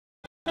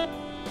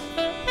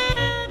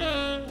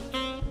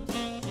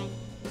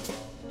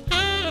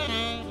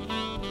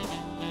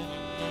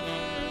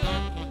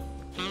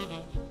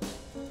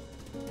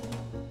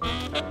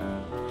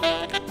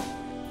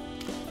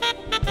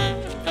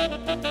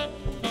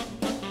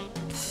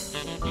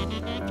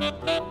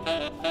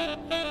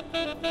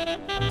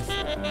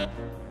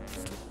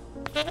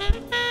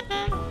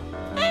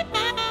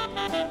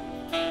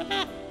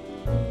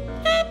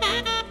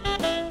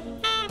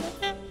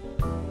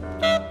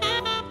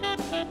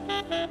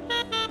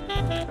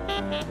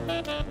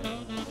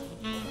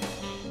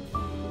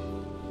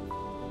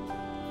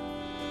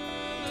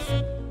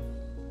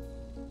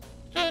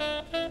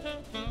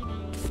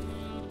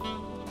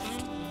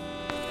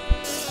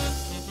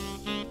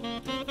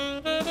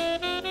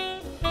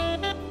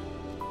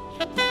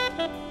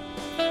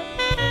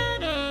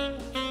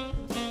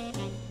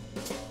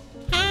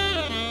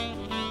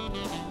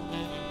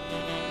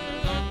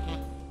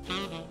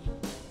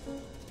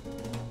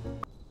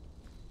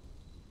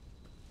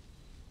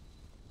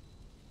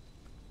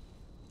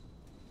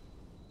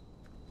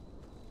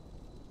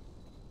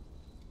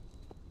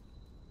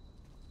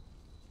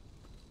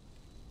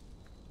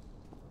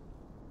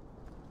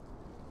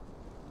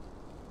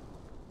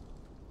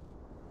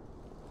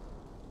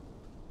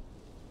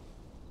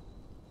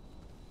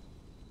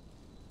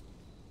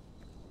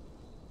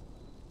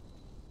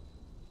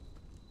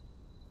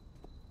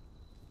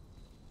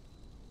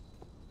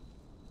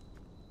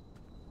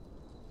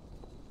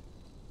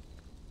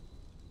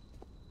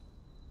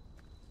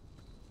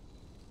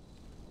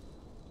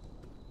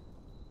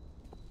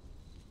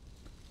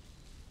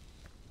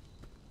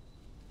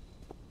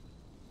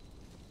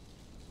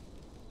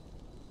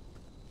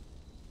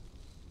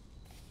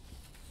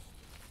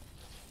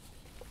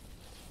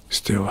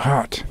Still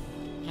hot.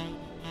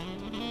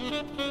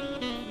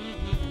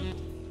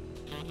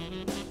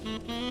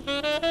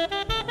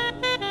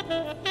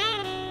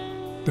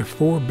 The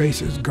 4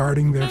 bases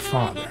guarding their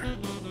father.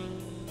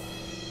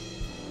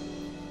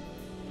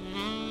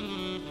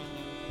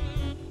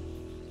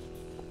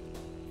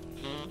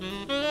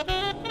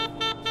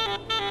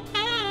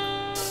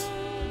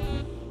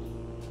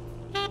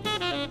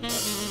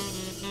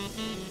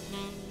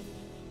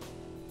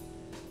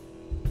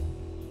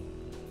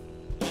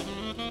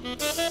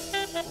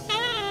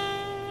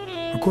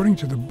 According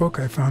to the book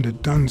I found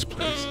at Dunn's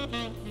place,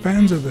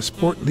 fans of the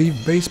sport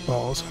leave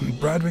baseballs on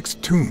Bradwick's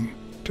tomb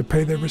to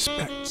pay their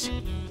respects.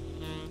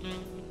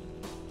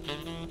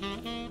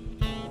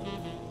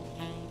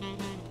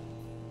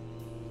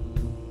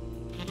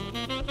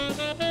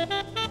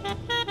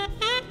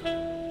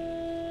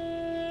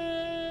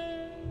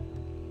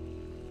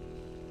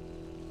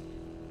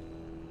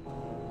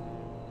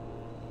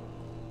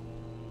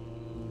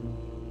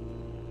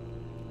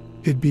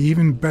 It'd be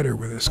even better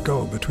with a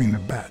skull between the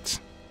bats.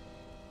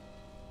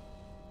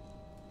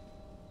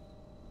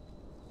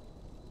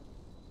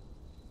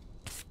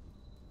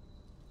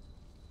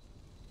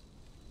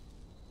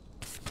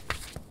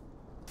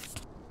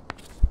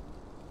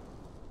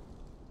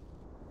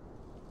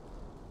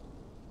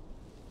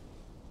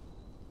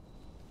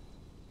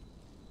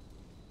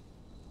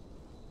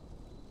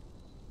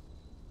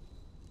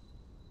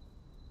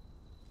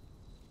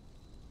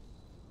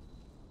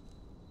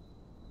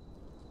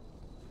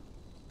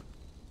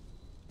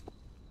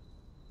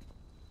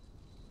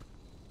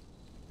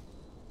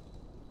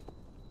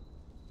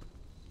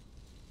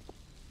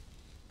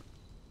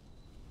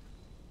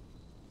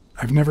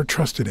 I've never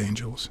trusted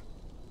angels.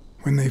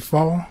 When they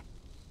fall,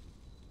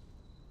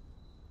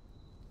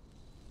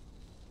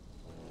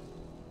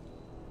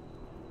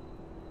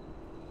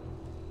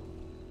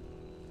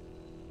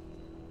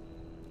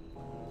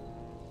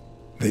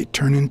 they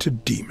turn into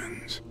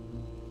demons.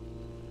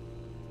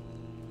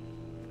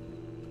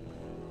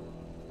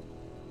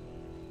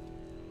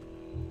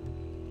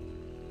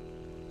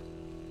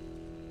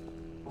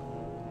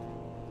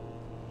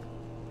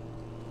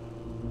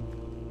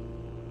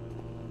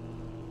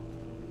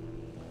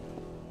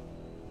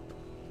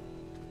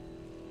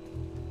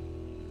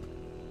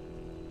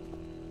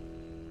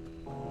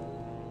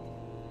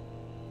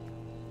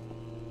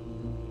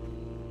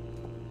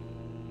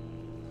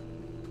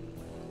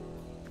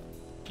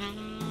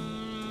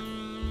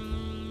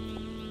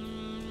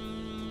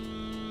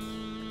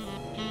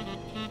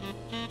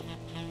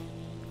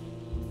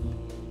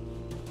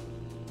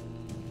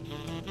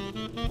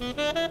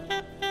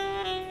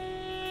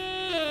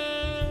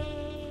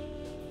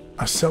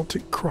 A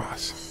Celtic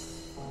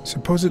cross.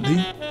 Supposedly,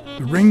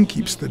 the ring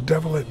keeps the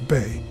devil at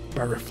bay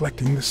by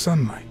reflecting the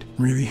sunlight.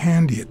 Really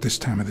handy at this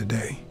time of the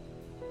day.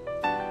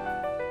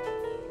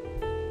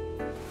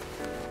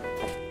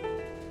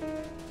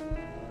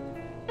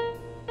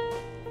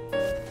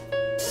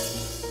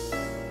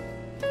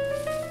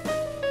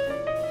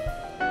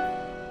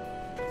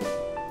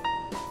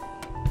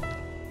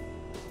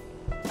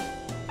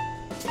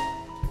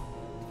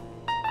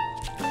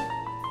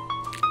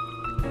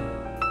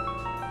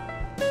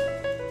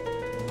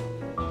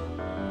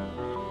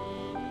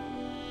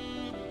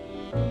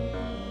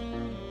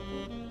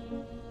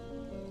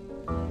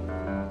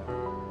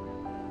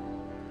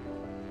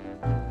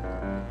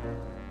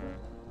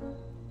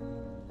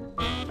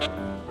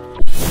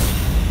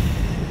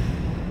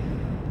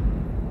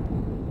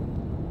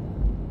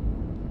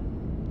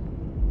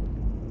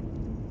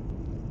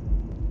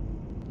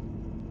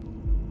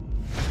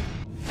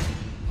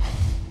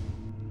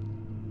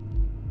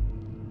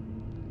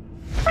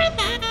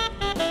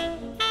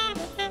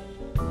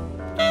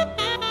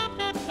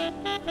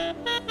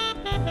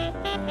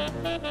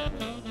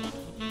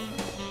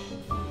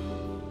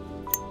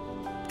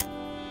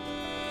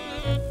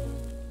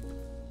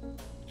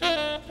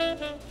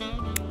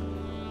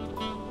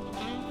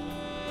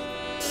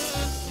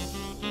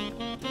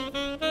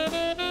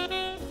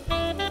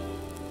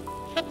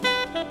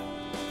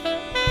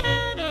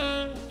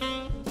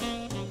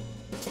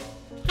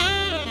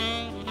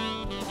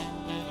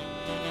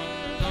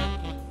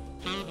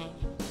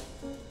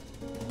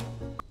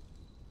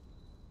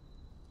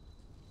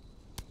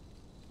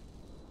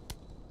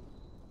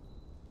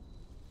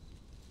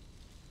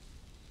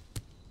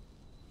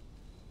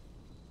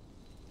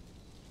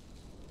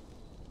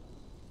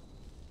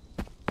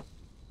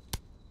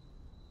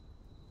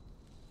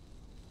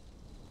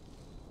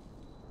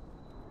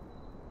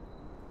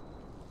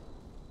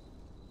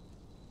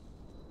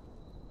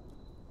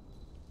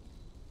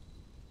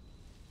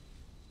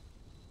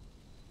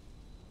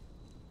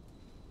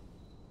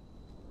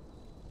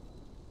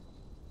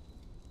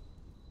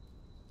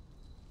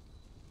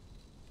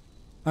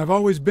 I've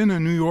always been a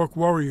New York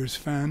Warriors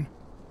fan,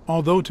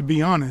 although, to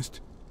be honest,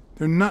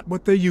 they're not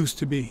what they used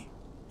to be.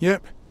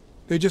 Yep,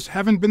 they just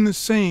haven't been the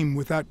same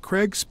without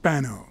Craig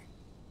Spano.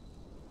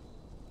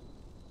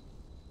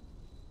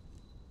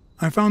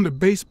 I found a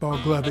baseball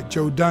glove at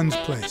Joe Dunn's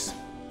place,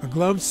 a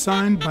glove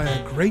signed by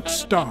a great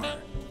star.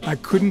 I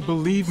couldn't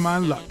believe my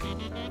luck.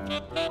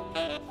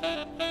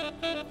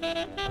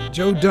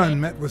 Joe Dunn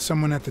met with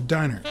someone at the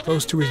diner,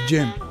 close to his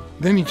gym.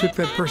 Then he took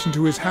that person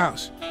to his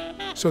house,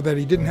 so that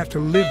he didn't have to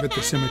live at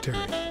the cemetery.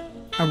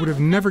 I would have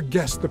never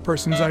guessed the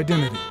person's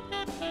identity.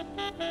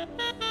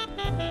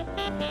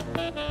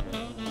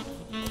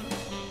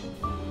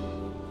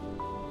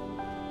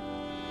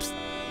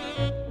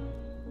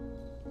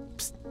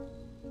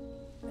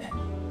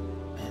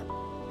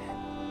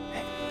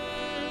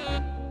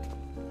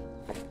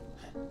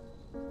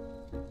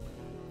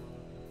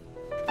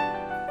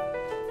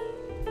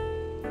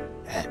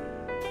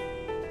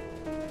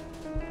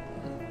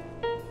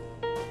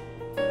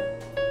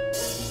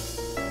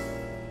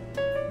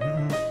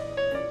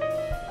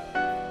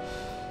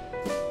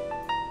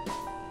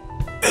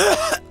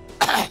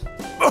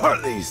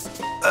 Morley's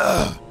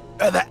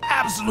are the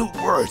absolute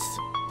worst.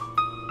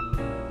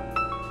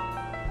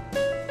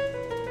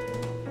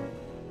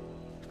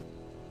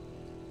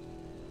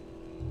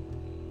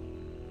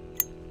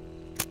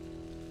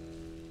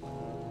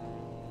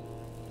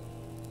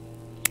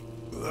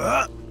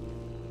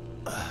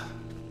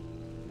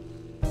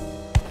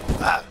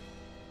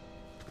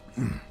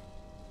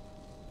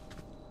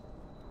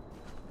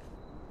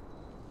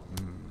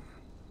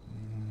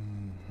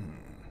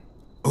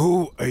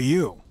 Who are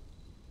you?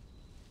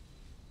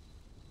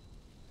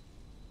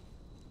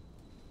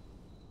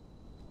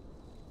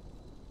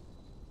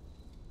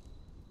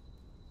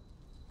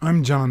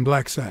 I'm John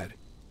Blacksad,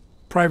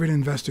 private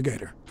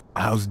investigator.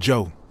 How's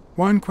Joe?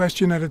 One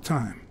question at a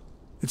time.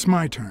 It's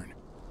my turn.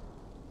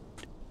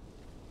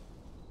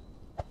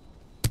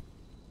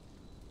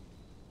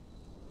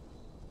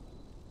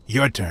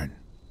 Your turn.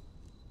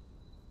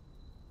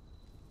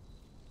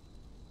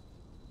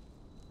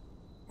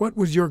 What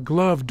was your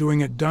glove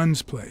doing at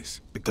Dunn's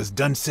place? Because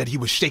Dunn said he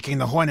was shaking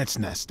the hornet's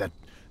nest, that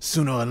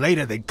sooner or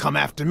later they'd come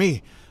after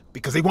me,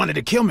 because they wanted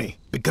to kill me,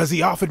 because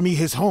he offered me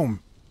his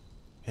home,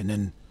 and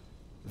then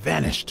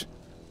vanished.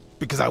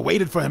 Because I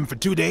waited for him for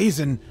 2 days,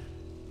 and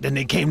then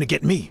they came to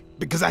get me,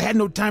 because I had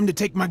no time to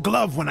take my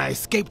glove when I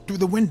escaped through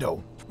the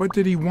window. What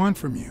did he want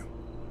from you?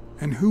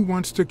 And who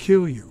wants to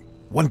kill you?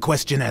 One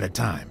question at a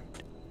time.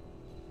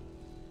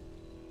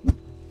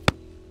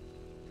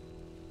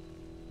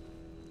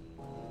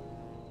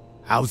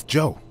 How's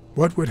Joe?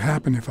 What would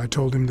happen if I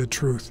told him the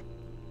truth?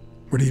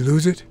 Would he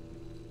lose it?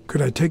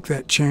 Could I take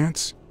that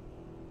chance?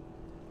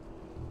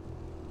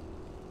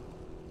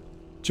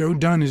 Joe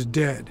Dunn is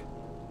dead.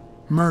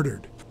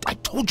 Murdered. I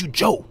told you,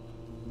 Joe.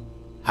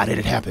 How did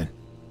it happen?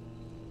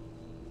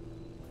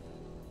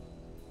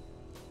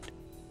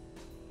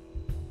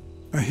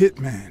 A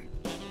hitman.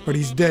 But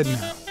he's dead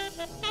now.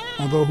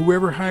 Although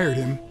whoever hired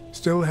him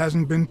still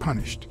hasn't been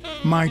punished.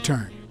 My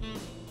turn.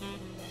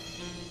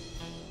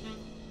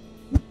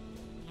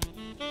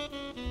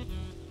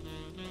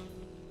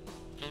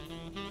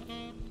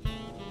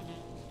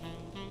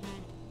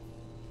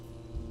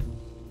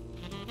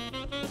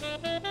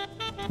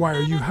 Why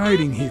are you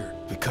hiding here?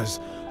 Because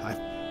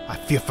I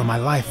fear for my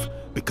life.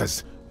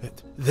 Because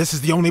this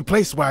is the only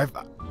place where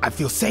I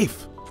feel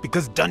safe.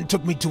 Because Dunn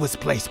took me to his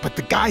place, but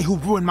the guy who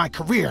ruined my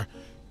career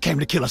came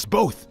to kill us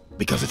both.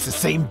 Because it's the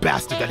same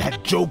bastard that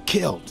had Joe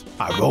killed.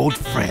 Our old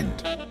friend,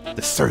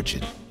 the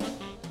surgeon.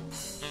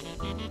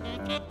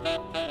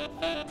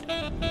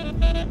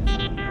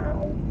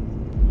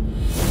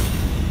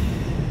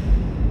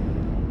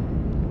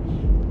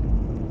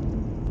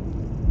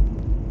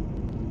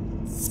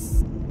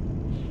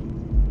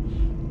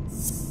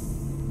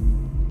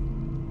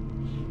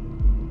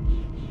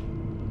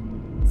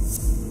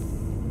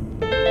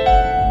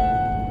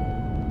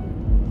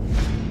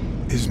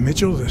 Is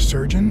Mitchell the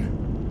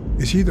surgeon?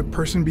 Is he the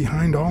person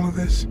behind all of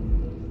this?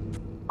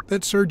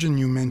 That surgeon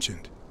you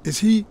mentioned, is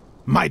he...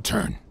 My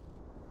turn.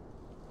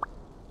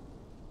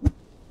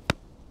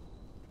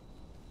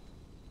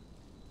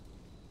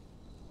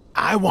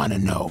 I want to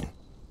know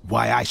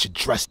why I should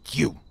trust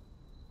you.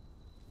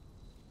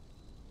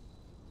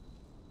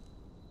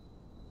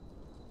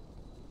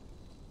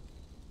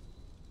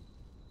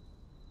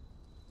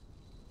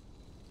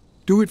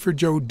 Do it for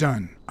Joe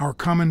Dunn, our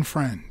common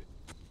friend.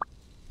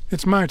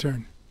 It's my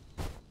turn.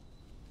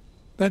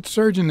 That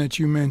surgeon that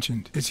you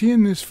mentioned, is he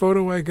in this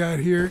photo I got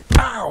here?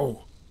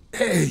 Ow!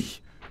 Hey!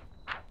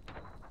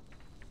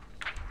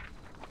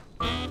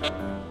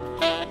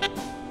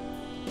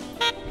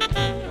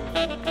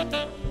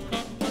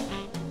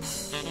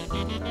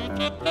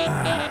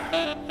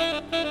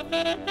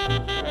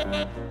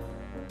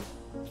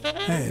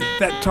 Hey,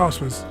 that toss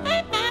was...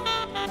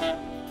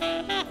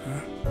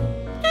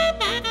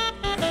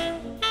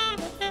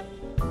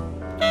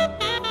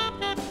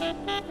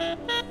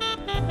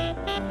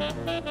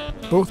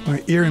 Both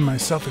my ear and my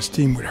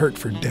self-esteem would hurt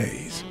for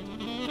days.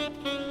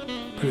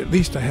 But at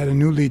least I had a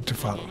new lead to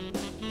follow,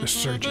 the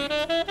surgeon.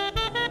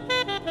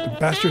 The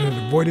bastard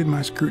had avoided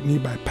my scrutiny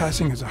by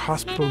passing as a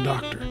hospital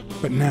doctor.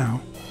 But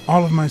now,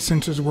 all of my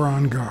senses were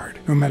on guard.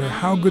 No matter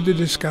how good the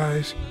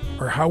disguise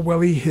or how well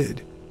he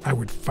hid, I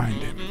would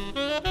find him.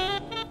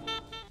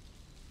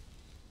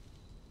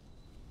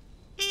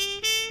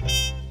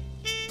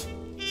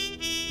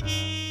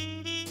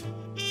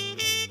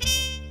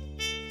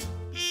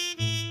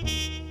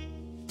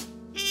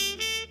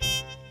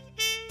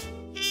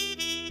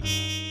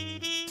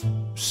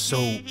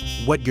 So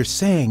what you're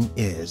saying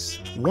is,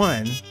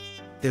 1,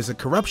 there's a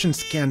corruption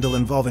scandal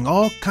involving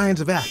all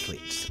kinds of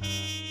athletes.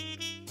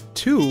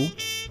 2,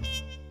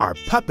 our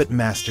puppet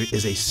master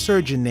is a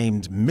surgeon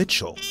named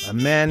Mitchell, a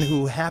man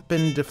who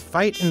happened to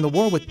fight in the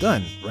war with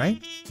Dunn,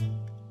 right?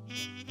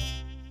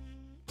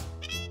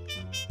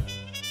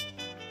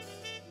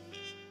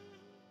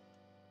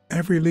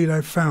 Every lead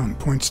I've found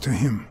points to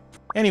him.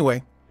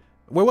 Anyway,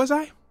 where was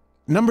I?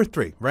 Number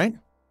 3, right?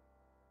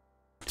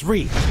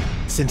 3.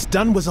 Since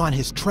Dunn was on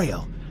his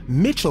trail,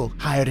 Mitchell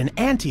hired an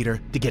anteater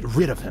to get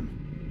rid of him.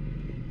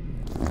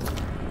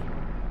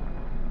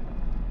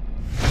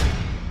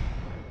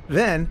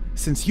 Then,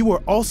 since you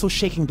were also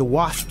shaking the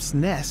wasp's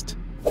nest,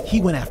 he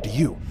went after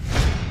you.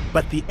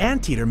 But the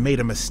anteater made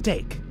a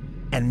mistake,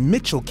 and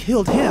Mitchell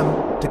killed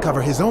him to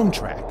cover his own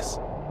tracks.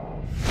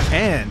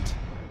 And,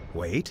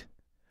 wait,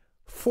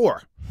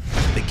 4.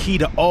 The key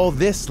to all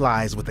this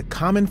lies with a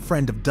common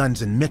friend of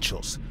Dunn's and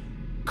Mitchell's,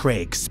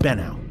 Craig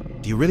Spenow.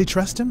 Do you really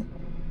trust him?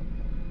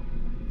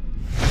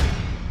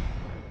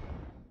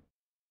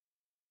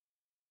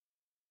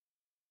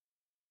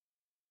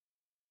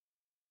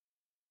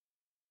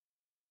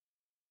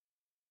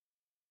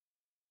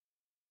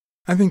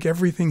 I think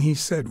everything he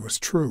said was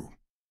true.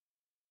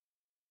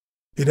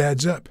 It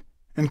adds up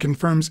and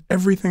confirms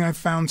everything I've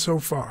found so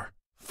far.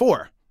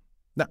 4.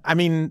 No,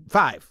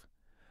 5.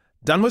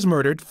 Dunn was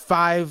murdered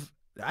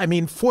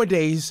 4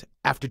 days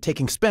after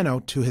taking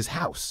Spenow to his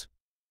house.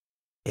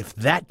 If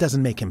that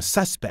doesn't make him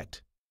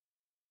suspect,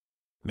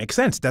 makes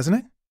sense, doesn't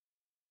it?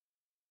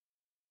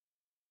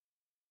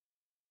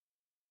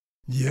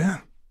 Yeah,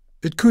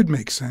 it could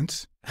make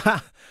sense.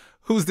 Ha!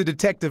 Who's the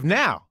detective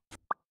now?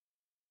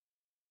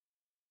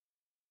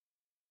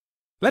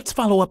 Let's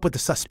follow up with the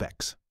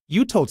suspects.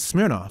 You told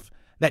Smirnoff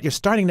that you're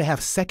starting to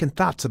have second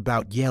thoughts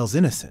about Yale's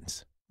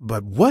innocence.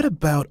 But what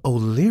about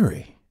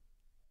O'Leary?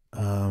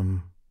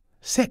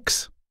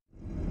 6.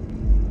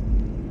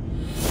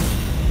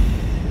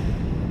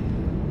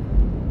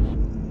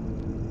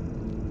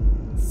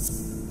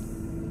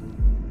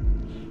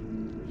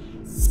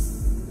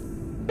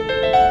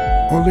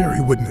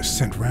 O'Leary wouldn't have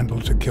sent Randall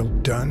to kill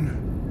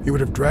Dunn. He would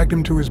have dragged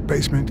him to his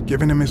basement,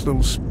 given him his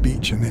little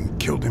speech, and then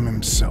killed him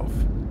himself.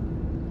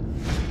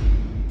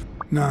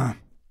 Nah,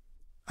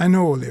 I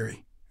know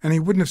O'Leary, and he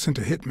wouldn't have sent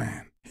a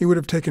hitman. He would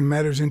have taken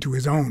matters into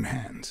his own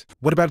hands.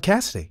 What about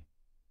Cassidy?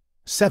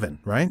 7,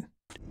 right?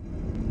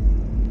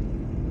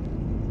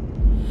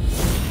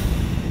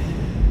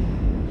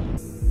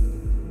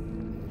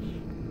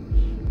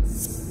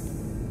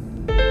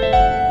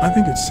 I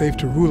think it's safe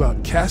to rule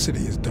out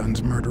Cassidy as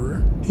Dunn's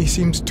murderer. He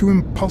seems too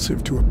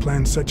impulsive to have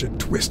planned such a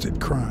twisted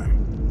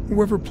crime.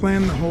 Whoever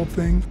planned the whole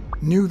thing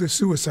knew the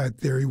suicide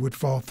theory would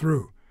fall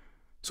through,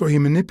 so he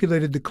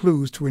manipulated the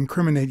clues to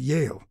incriminate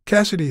Yale.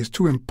 Cassidy is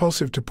too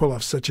impulsive to pull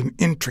off such an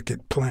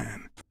intricate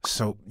plan.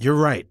 So, you're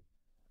right.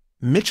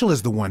 Mitchell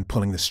is the one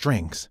pulling the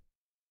strings.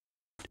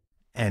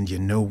 And you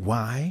know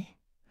why?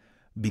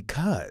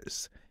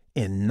 Because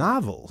in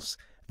novels,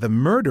 the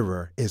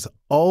murderer is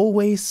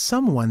always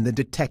someone the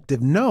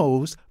detective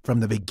knows from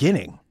the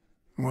beginning.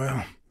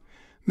 Well,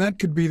 that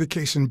could be the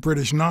case in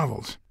British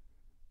novels.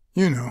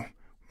 You know,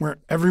 where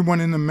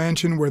everyone in the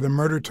mansion where the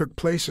murder took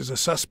place is a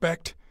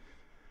suspect.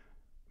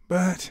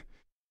 But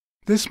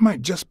this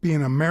might just be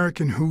an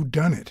American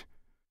whodunit,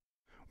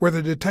 where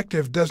the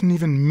detective doesn't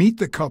even meet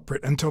the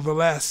culprit until the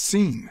last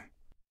scene.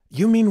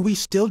 You mean we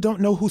still don't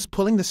know who's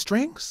pulling the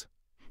strings?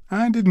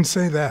 I didn't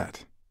say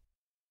that.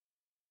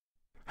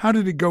 How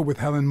did it go with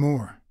Helen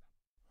Moore?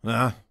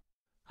 I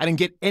didn't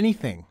get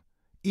anything,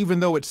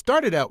 even though it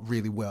started out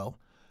really well.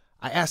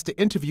 I asked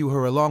to interview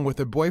her along with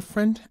her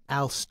boyfriend,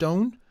 Al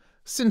Stone.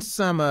 Since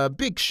I'm a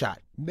big shot,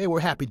 they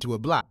were happy to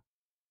oblige.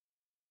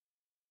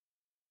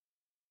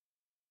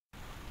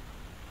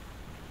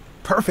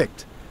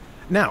 Perfect.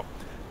 Now,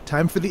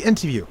 time for the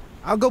interview.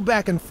 I'll go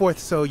back and forth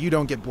so you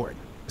don't get bored.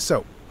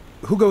 So,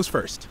 who goes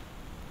first?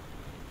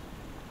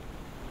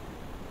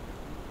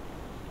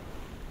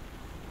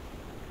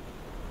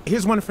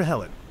 Here's one for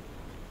Helen.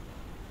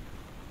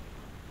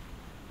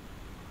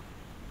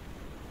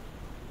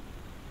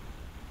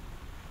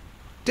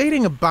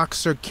 Dating a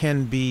boxer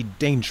can be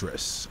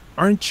dangerous.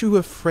 Aren't you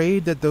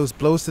afraid that those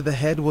blows to the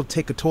head will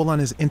take a toll on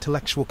his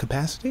intellectual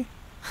capacity?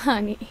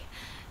 Honey,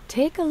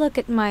 take a look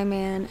at my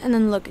man and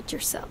then look at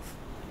yourself.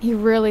 You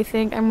really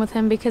think I'm with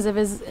him because of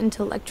his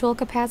intellectual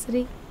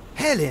capacity?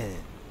 Helen!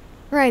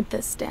 Write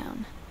this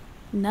down.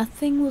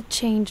 Nothing will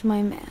change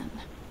my man.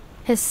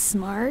 His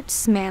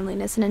smarts,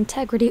 manliness, and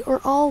integrity are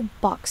all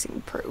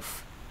boxing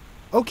proof.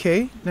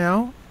 Okay,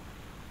 now.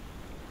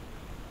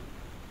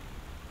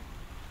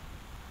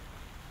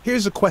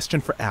 Here's a question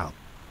for Al.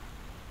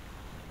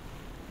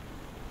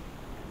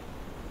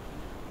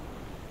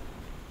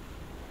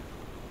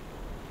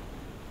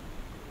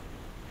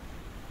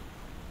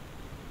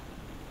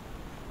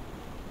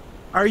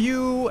 Are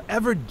you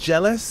ever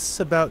jealous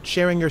about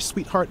sharing your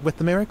sweetheart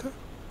with America?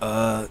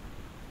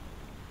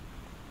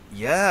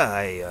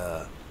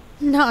 Yeah,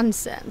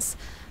 Nonsense.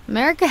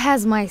 America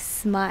has my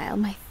smile,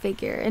 my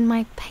figure, and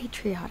my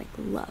patriotic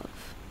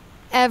love.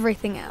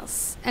 everything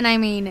else, and I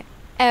mean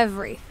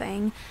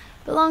everything,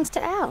 belongs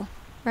to Al.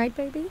 Right,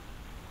 baby?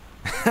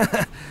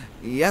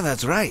 Yeah,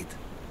 that's right.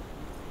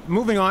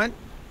 Moving on.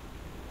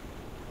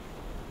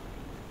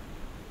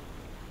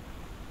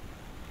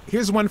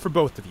 Here's one for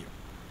both of you.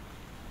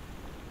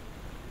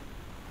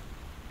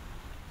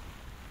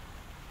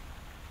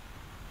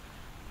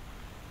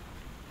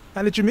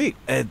 How did you meet?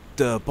 At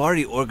the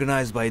party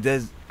organized by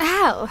Díaz.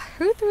 Al,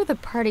 who threw the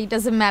party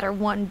doesn't matter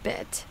one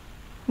bit.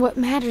 What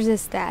matters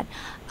is that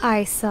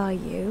I saw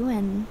you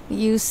and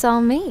you saw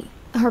me.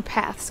 Our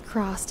paths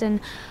crossed and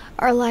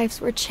our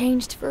lives were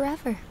changed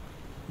forever.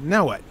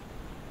 Now what?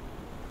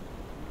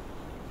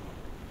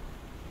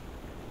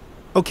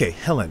 Okay,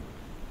 Helen.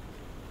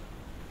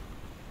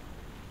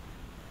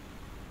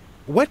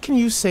 What can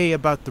you say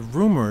about the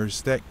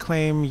rumors that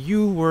claim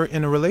you were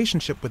in a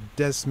relationship with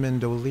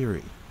Desmond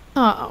O'Leary?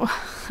 Oh,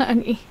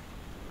 honey.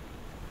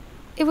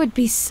 It would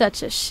be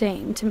such a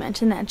shame to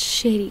mention that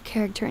shady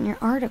character in your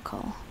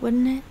article,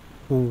 wouldn't it?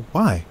 Well,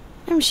 why?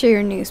 I'm sure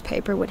your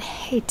newspaper would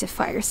hate to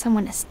fire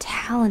someone as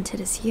talented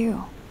as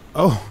you.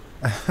 Oh.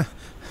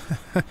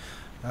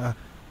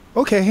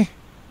 Okay.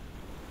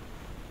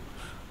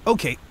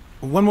 Okay,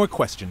 one more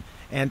question,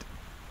 and...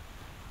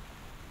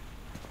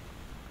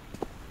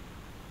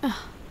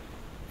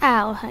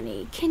 Al,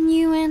 honey, can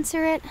you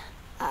answer it?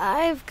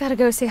 I've got to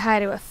go say hi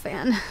to a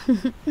fan.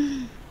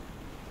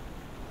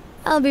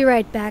 I'll be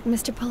right back,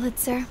 Mr.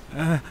 Pulitzer.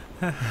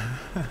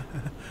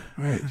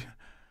 Wait.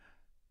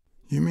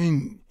 You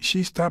mean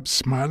she stopped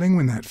smiling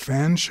when that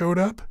fan showed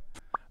up?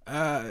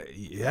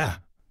 Yeah.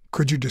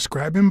 Could you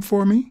describe him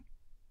for me?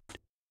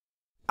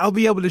 I'll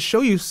be able to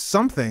show you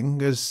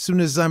something as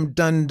soon as I'm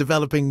done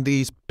developing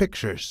these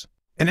pictures.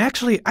 And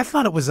actually, I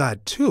thought it was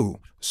odd, too.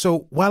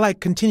 So while I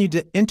continued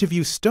to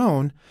interview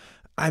Stone,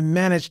 I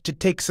managed to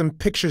take some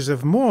pictures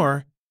of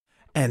Moore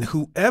and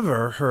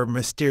whoever her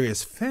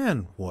mysterious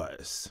fan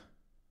was.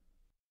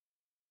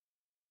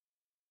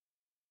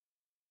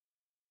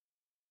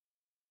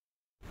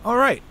 All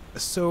right,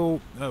 so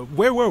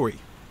where were we?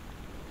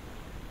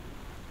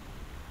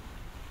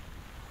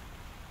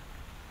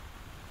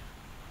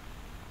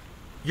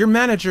 Your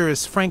manager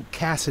is Frank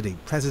Cassidy,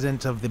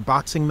 president of the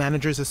Boxing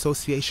Managers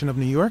Association of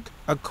New York.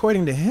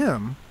 According to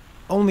him,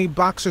 only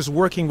boxers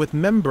working with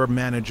member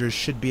managers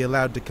should be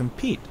allowed to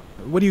compete.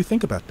 What do you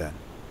think about that?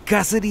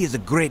 Cassidy is a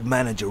great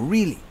manager,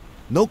 really.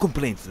 No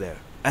complaints there.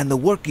 And the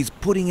work he's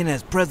putting in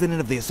as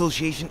president of the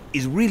association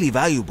is really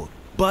valuable.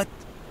 But,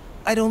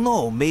 I don't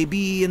know,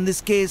 maybe in this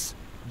case,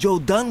 Joe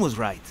Dunn was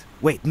right.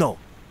 Wait, no.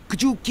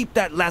 Could you keep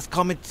that last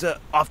comment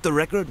off the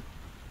record?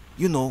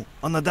 You know,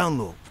 on the down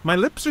low. My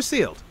lips are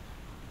sealed.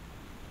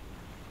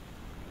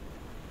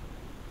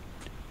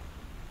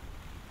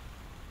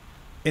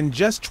 In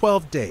just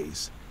 12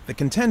 days, the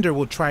contender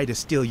will try to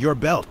steal your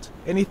belt.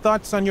 Any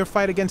thoughts on your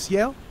fight against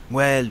Yale?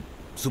 Well,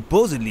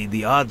 supposedly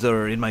the odds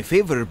are in my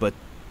favor, but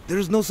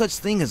there's no such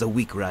thing as a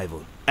weak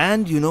rival.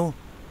 And, you know,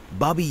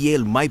 Bobby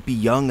Yale might be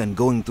young and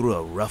going through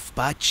a rough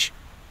patch,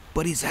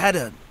 but he's had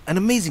an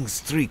amazing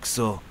streak,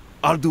 so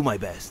I'll do my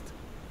best.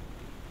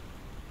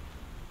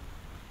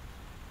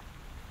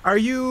 Are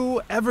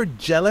you ever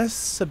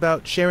jealous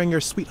about sharing your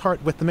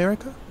sweetheart with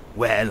America?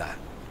 Well,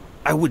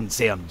 I wouldn't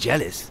say I'm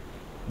jealous,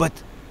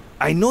 but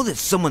I know that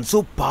someone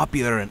so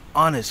popular and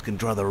honest can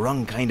draw the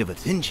wrong kind of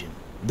attention.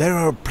 There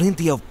are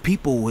plenty of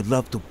people who would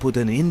love to put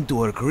an end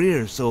to her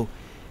career, so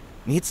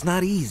it's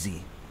not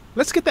easy.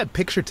 Let's get that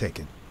picture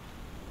taken.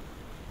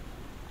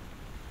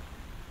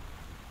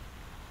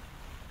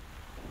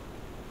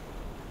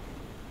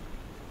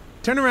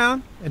 Turn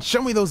around and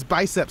show me those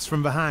biceps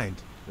from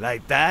behind.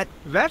 Like that?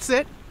 That's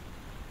it.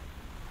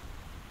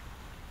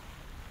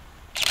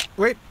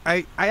 Wait,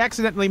 I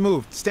accidentally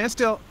moved. Stand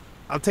still.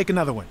 I'll take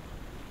another one.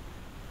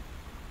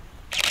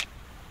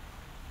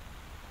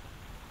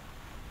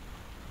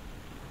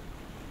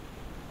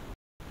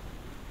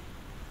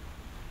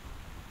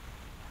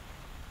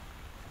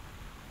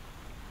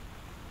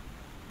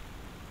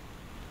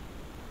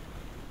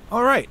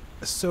 All right,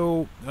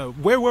 so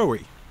where were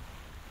we?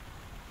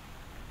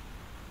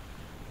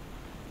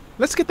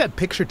 Let's get that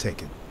picture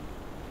taken.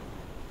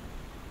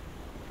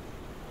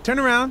 Turn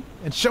around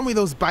and show me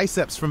those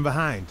biceps from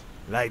behind.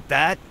 Like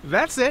that?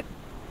 That's it.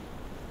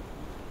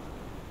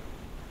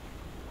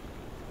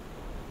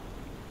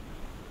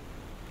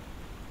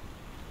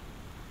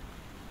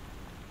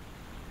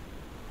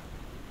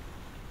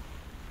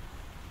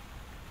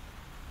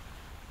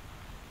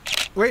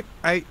 Wait,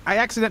 I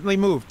accidentally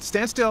moved.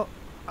 Stand still.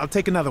 I'll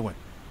take another one.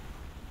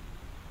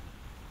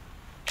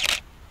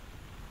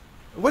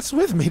 What's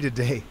with me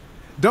today?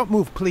 Don't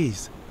move,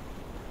 please.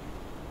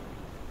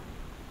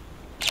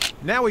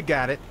 Now we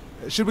got it.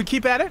 Should we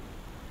keep at it?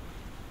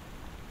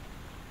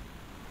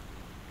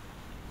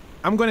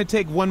 I'm going to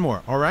take one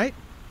more, all right?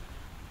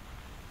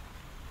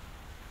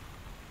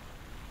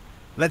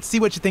 Let's see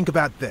what you think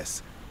about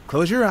this.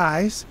 Close your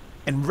eyes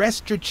and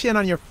rest your chin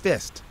on your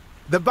fist.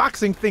 The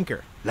boxing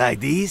thinker.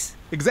 Like these?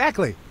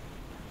 Exactly.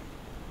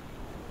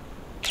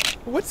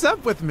 What's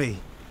up with me?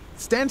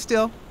 Stand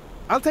still.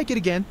 I'll take it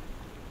again.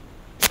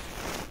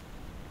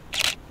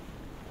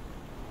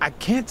 I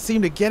can't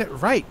seem to get it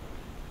right.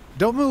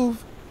 Don't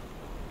move.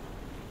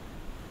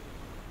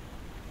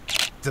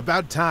 It's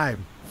about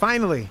time.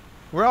 Finally,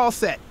 we're all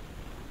set.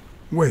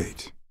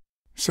 Wait.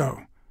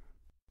 So,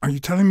 are you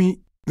telling me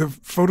the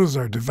photos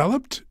are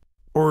developed?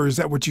 Or is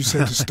that what you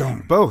said to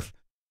Stone? Both.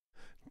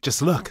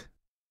 Just look.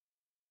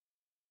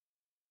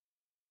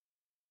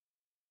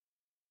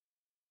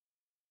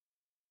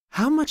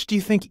 How much do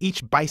you think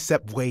each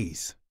bicep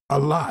weighs? A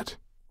lot,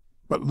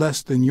 but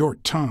less than your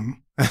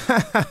tongue.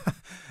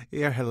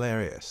 You're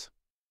hilarious.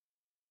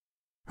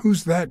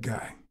 Who's that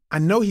guy? I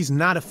know he's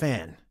not a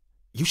fan.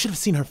 You should have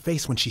seen her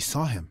face when she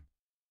saw him.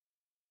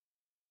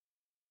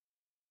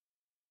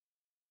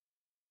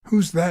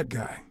 Who's that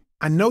guy?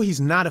 I know he's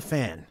not a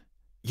fan.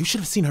 You should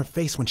have seen her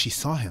face when she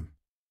saw him.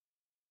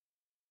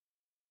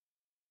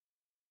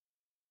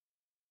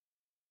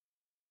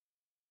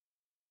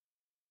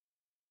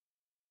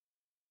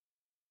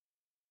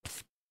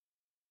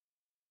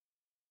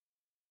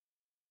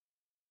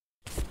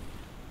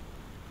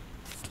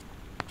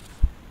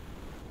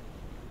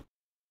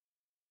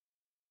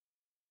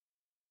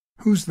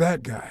 Who's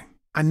that guy?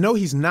 I know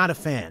he's not a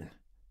fan.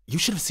 You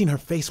should have seen her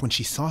face when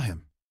she saw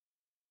him.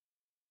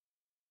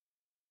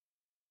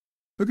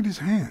 Look at his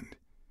hand.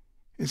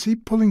 Is he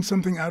pulling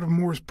something out of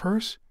Moore's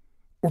purse?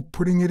 Or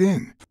putting it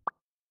in?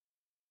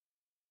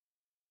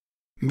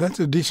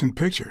 That's a decent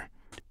picture,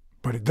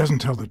 but it doesn't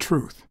tell the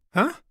truth.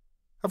 Huh?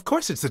 Of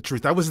course it's the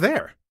truth. I was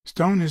there.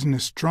 Stone isn't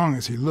as strong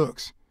as he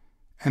looks,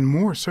 and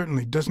Moore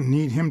certainly doesn't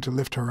need him to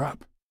lift her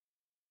up.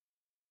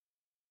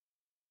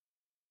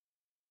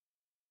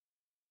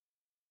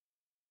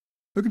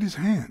 Look at his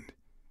hand.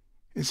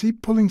 Is he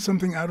pulling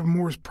something out of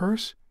Moore's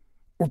purse?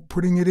 Or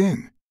putting it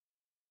in?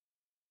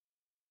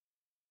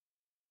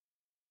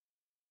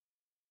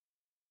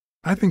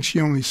 I think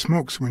she only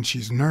smokes when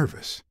she's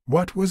nervous.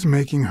 What was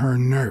making her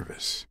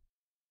nervous?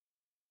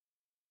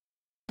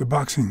 The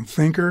boxing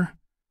thinker?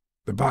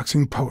 The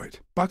boxing poet?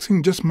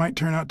 Boxing just might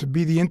turn out to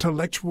be the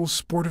intellectual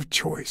sport of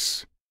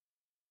choice.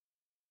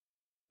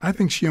 I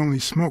think she only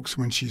smokes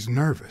when she's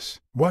nervous.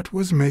 What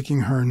was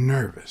making her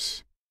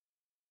nervous?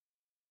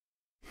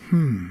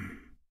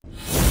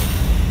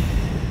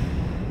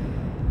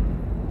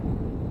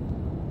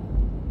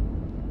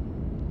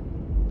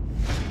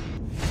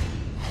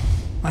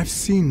 I've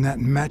seen that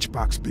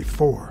matchbox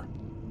before.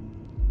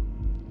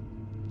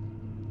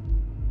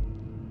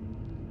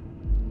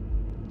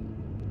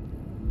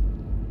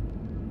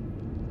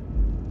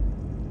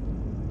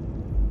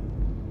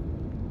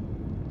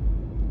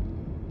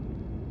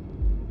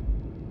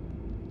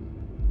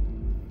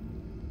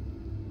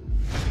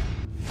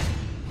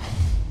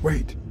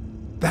 Wait,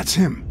 that's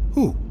him.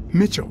 Who?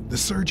 Mitchell, the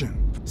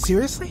surgeon.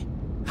 Seriously?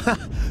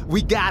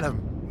 We got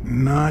him.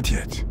 Not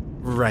yet.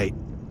 Right.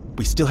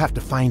 We still have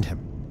to find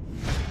him.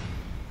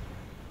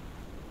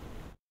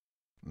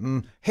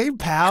 Hey,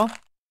 pal.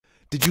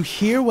 Did you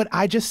hear what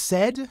I just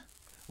said?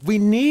 We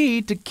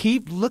need to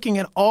keep looking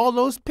at all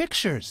those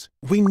pictures.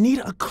 We need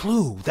a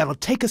clue that'll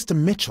take us to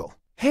Mitchell.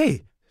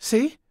 Hey,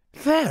 see?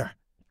 There.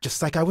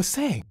 Just like I was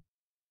saying.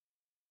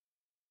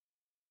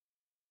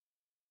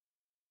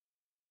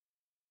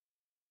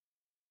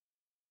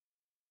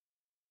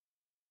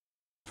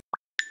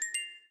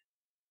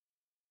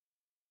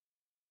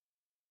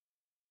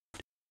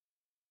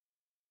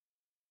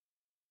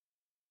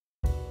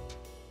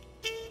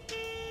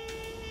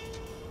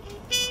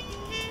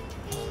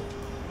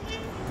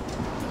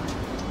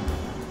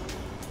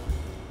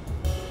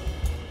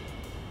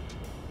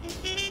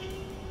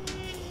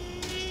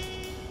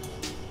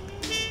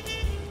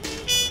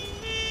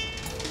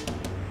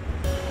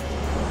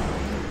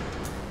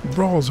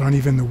 Brawls aren't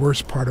even the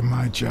worst part of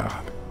my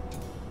job.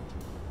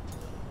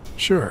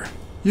 Sure,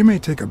 you may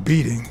take a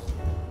beating,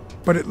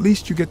 but at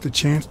least you get the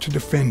chance to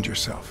defend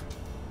yourself.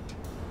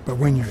 But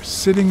when you're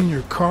sitting in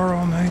your car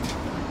all night,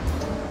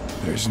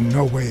 there's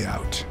no way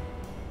out.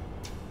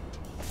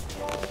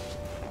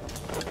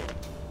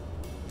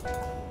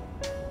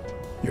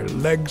 Your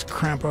legs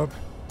cramp up,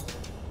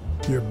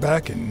 your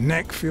back and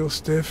neck feel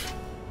stiff.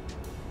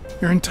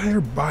 Your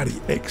entire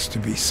body aches to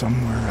be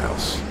somewhere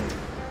else.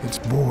 It's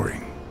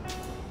boring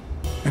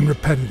and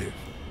repetitive.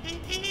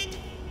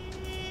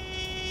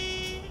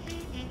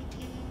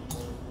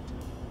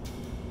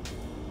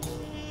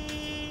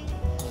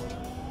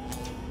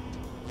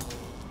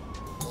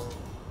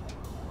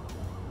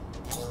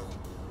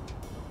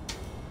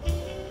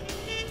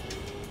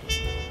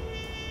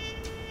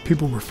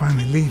 People were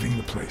finally leaving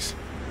the place.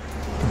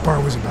 The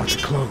bar was about to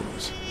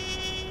close.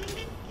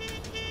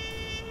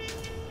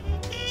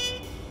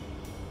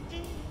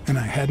 And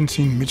I hadn't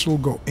seen Mitchell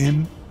go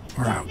in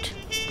or out.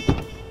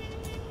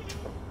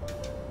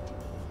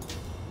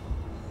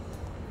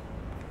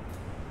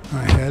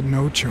 I had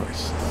no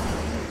choice.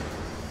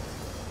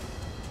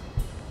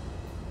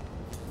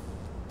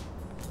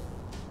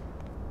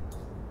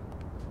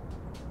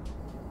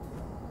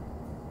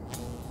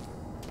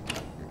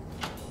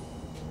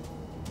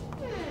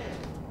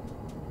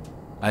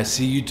 I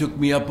see you took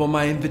me up on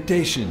my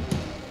invitation.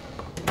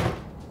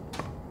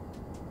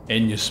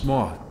 And you're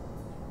smart.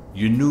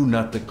 You knew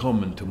not to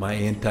come until my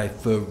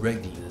anti-fur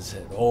regulars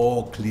had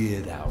all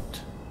cleared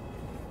out.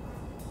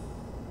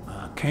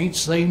 I can't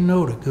say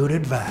no to good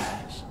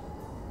advice.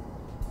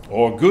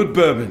 Or good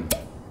bourbon.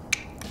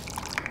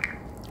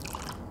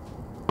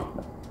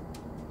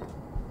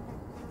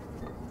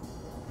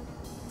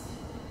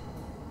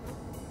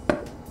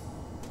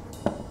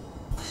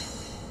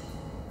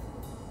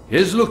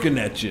 Here's looking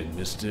at you,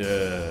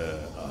 Mr.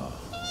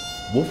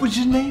 What was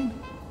your name?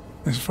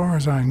 As far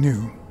as I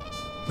knew,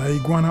 La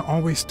Iguana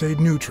always stayed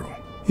neutral.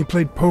 He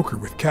played poker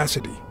with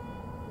Cassidy.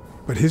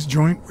 But his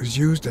joint was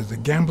used as the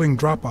gambling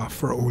drop-off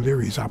for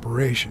O'Leary's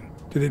operation.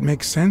 Did it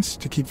make sense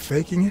to keep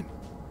faking it?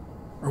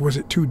 Or was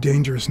it too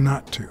dangerous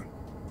not to?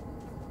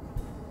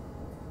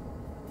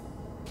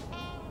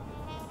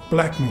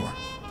 Blackmore.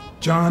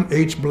 John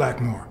H.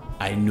 Blackmore.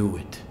 I knew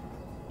it.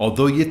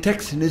 Although your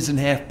Texan isn't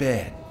half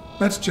bad.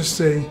 Let's just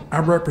say I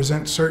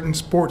represent certain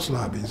sports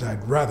lobbies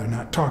I'd rather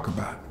not talk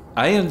about.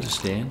 I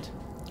understand.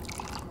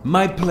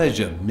 My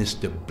pleasure,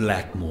 Mr.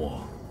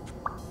 Blackmore.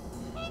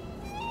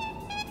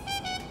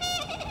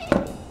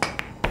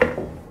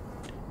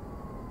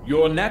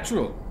 You're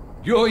natural.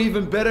 You're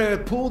even better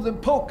at pool than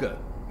poker.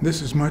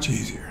 This is much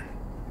easier.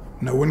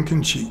 No one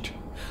can cheat.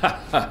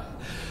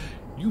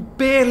 You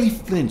barely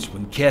flinched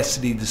when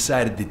Cassidy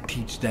decided to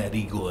teach that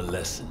ego a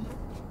lesson.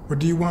 What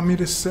do you want me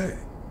to say?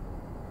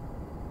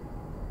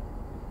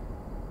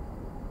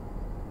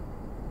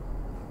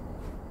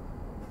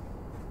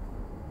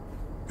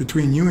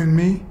 Between you and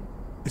me,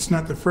 it's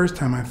not the first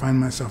time I find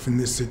myself in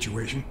this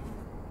situation.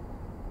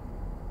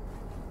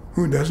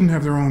 Who doesn't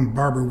have their own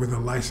barber with a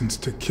license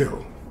to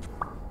kill?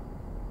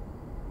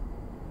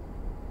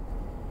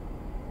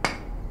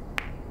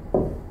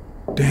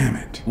 Damn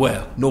it.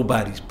 Well,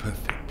 nobody's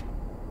perfect.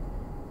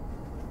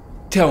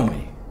 Tell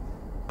me,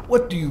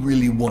 what do you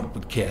really want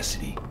with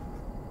Cassidy?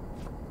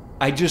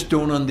 I just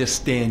don't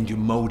understand your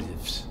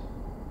motives.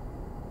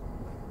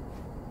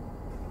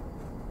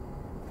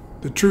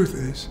 The truth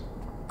is,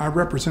 I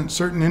represent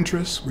certain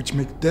interests which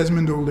make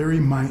Desmond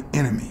O'Leary my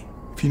enemy.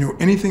 If you know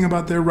anything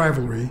about their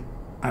rivalry,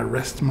 I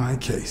rest my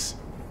case.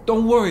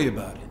 Don't worry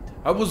about it.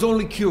 I was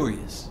only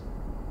curious.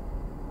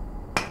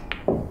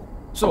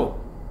 So,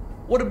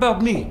 what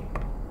about me?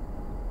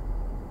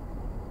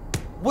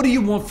 What do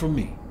you want from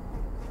me?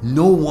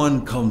 No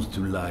one comes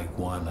to La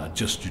Iguana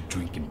just to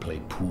drink and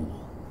play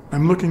pool.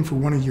 I'm looking for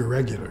one of your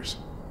regulars,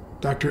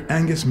 Dr.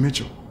 Angus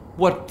Mitchell.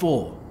 What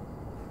for?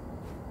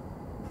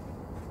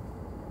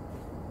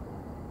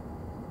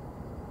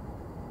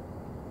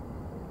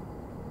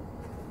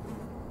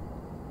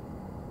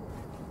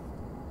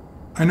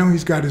 I know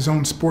he's got his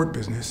own sport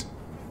business,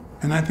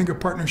 and I think a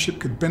partnership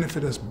could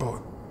benefit us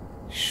both.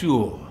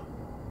 Sure.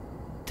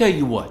 Tell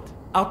you what,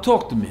 I'll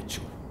talk to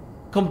Mitchell.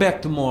 Come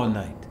back tomorrow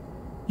night.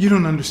 You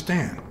don't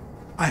understand.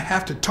 I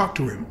have to talk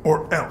to him,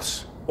 or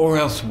else. Or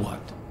else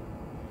what?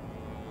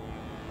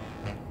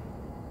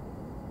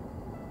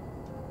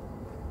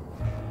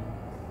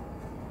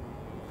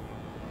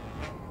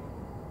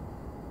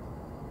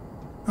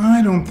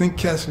 I don't think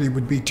Cassidy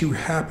would be too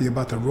happy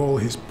about the role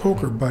his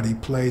poker buddy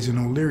plays in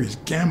O'Leary's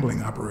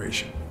gambling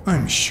operation.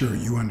 I'm sure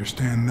you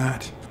understand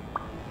that.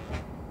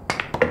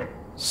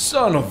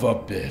 Son of a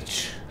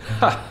bitch.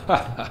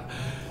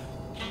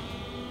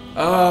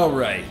 All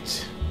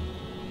right.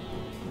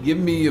 Give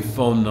me your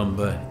phone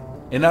number,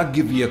 and I'll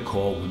give you a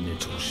call when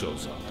Mitchell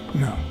shows up.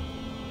 No.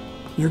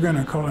 You're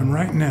gonna call him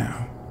right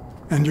now,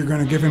 and you're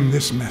gonna give him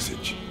this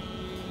message.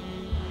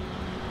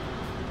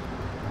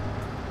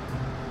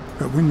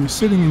 But when you're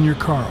sitting in your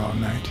car all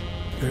night,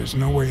 there's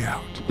no way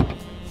out.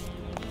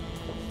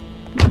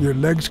 Your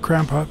legs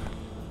cramp up,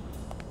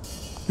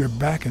 your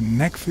back and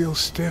neck feel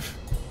stiff,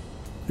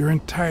 your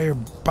entire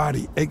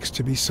body aches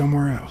to be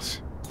somewhere else.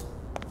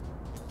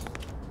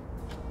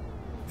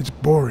 It's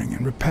boring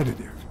and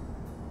repetitive.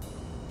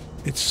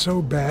 It's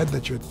so bad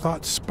that your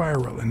thoughts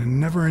spiral in a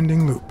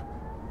never-ending loop,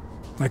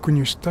 like when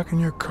you're stuck in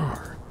your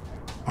car,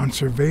 on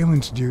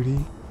surveillance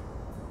duty.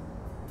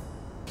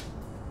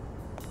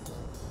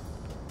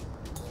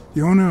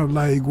 The owner of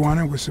La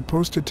Iguana was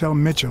supposed to tell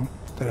Mitchell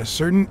that a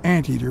certain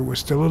anteater was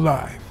still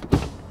alive,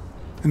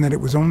 and that it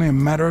was only a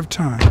matter of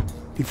time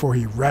before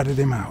he ratted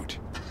him out.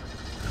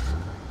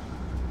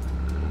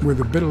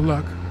 With a bit of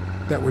luck,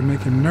 that would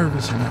make him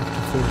nervous enough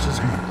to force his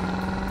hand.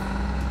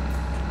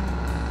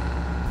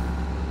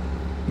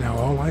 Now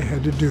all I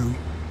had to do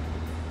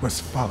was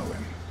follow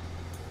him.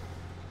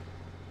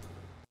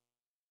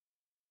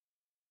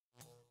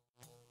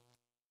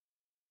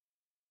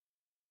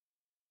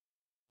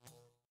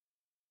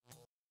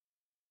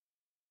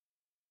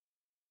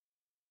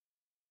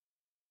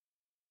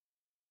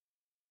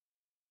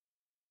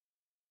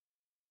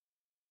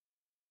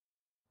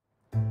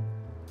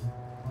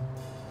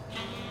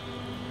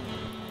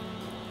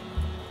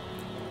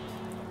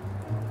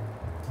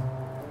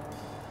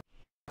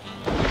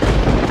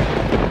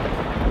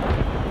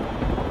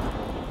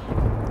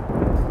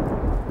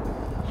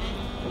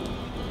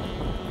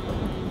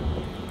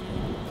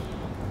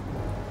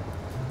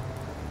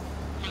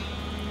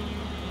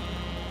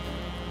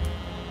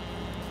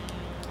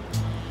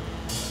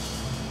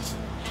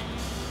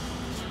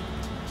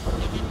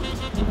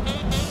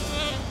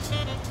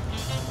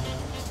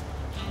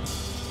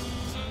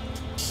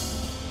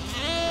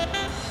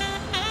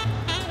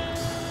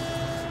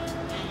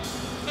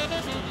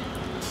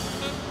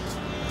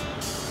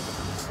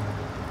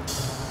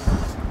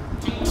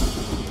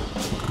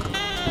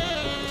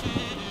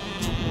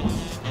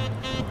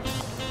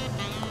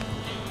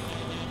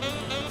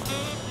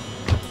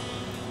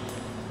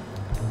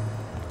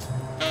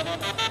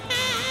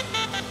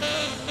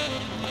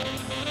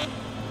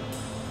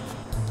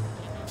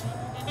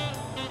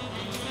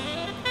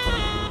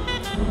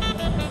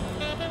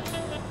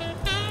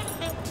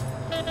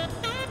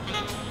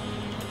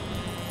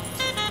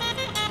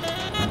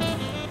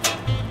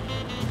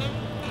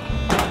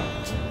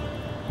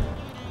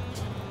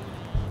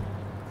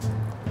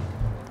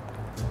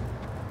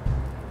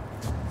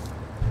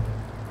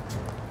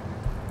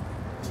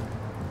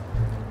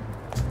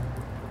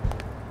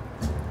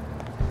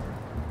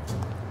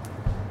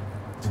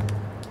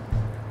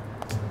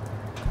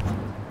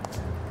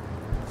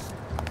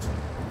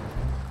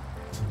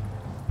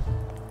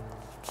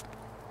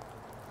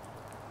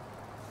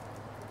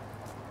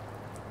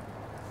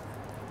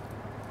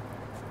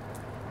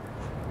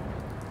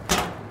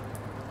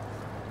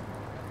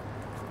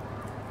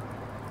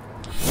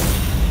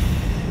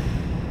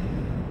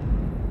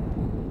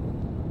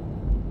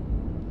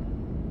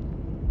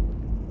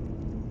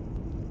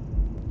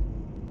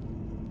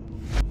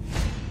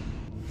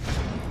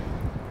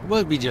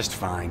 We'll be just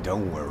fine,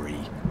 don't worry.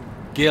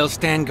 Gil,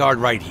 stand guard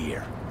right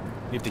here.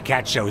 If the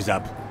cat shows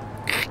up,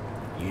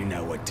 you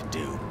know what to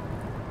do.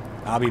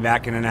 I'll be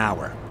back in an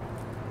hour.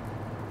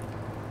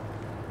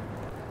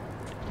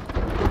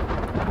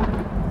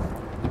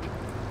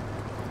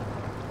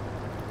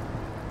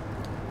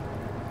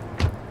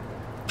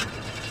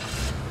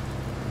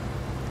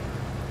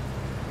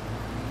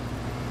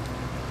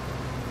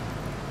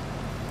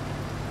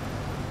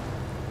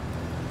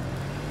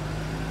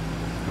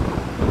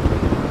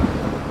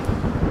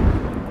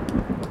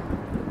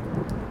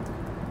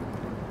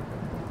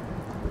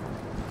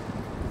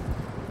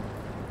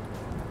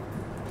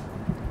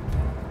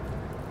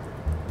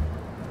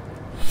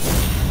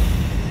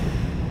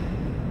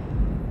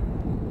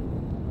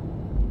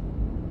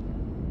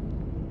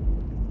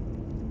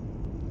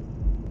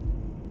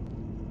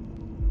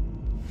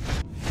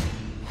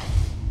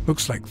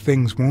 Looks like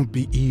things won't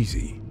be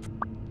easy.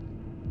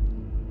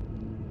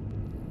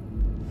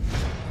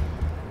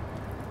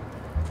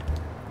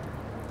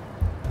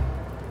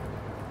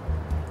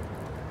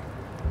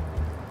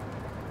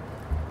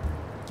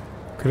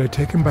 Could I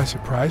take him by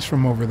surprise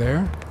from over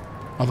there?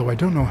 Although I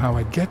don't know how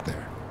I'd get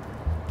there.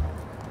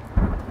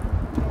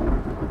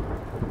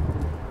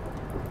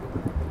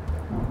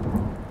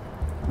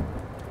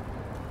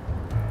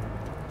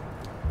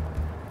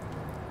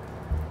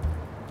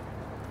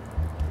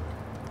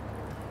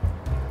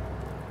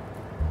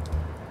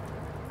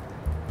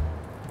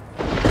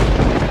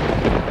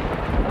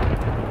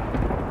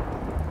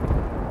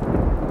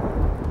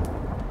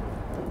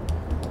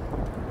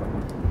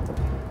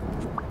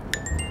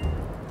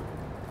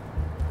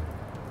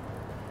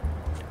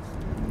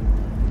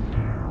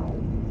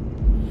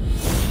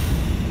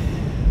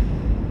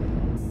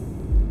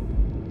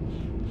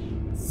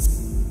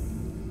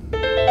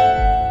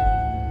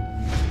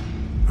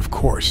 Of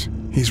course,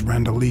 he's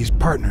Randall Lee's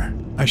partner.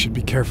 I should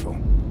be careful.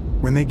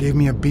 When they gave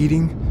me a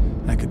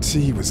beating, I could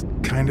see he was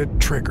kinda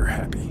trigger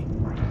happy.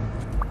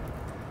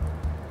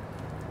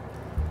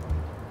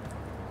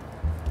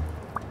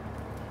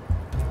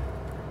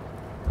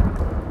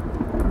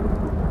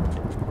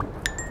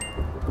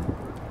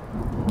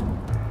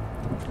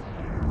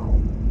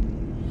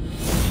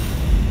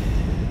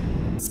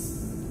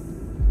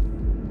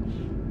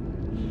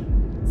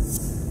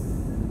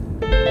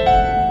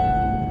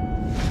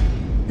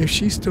 If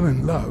she's still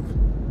in love,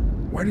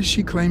 why does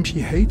she claim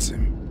she hates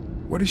him?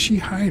 What is she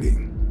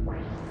hiding?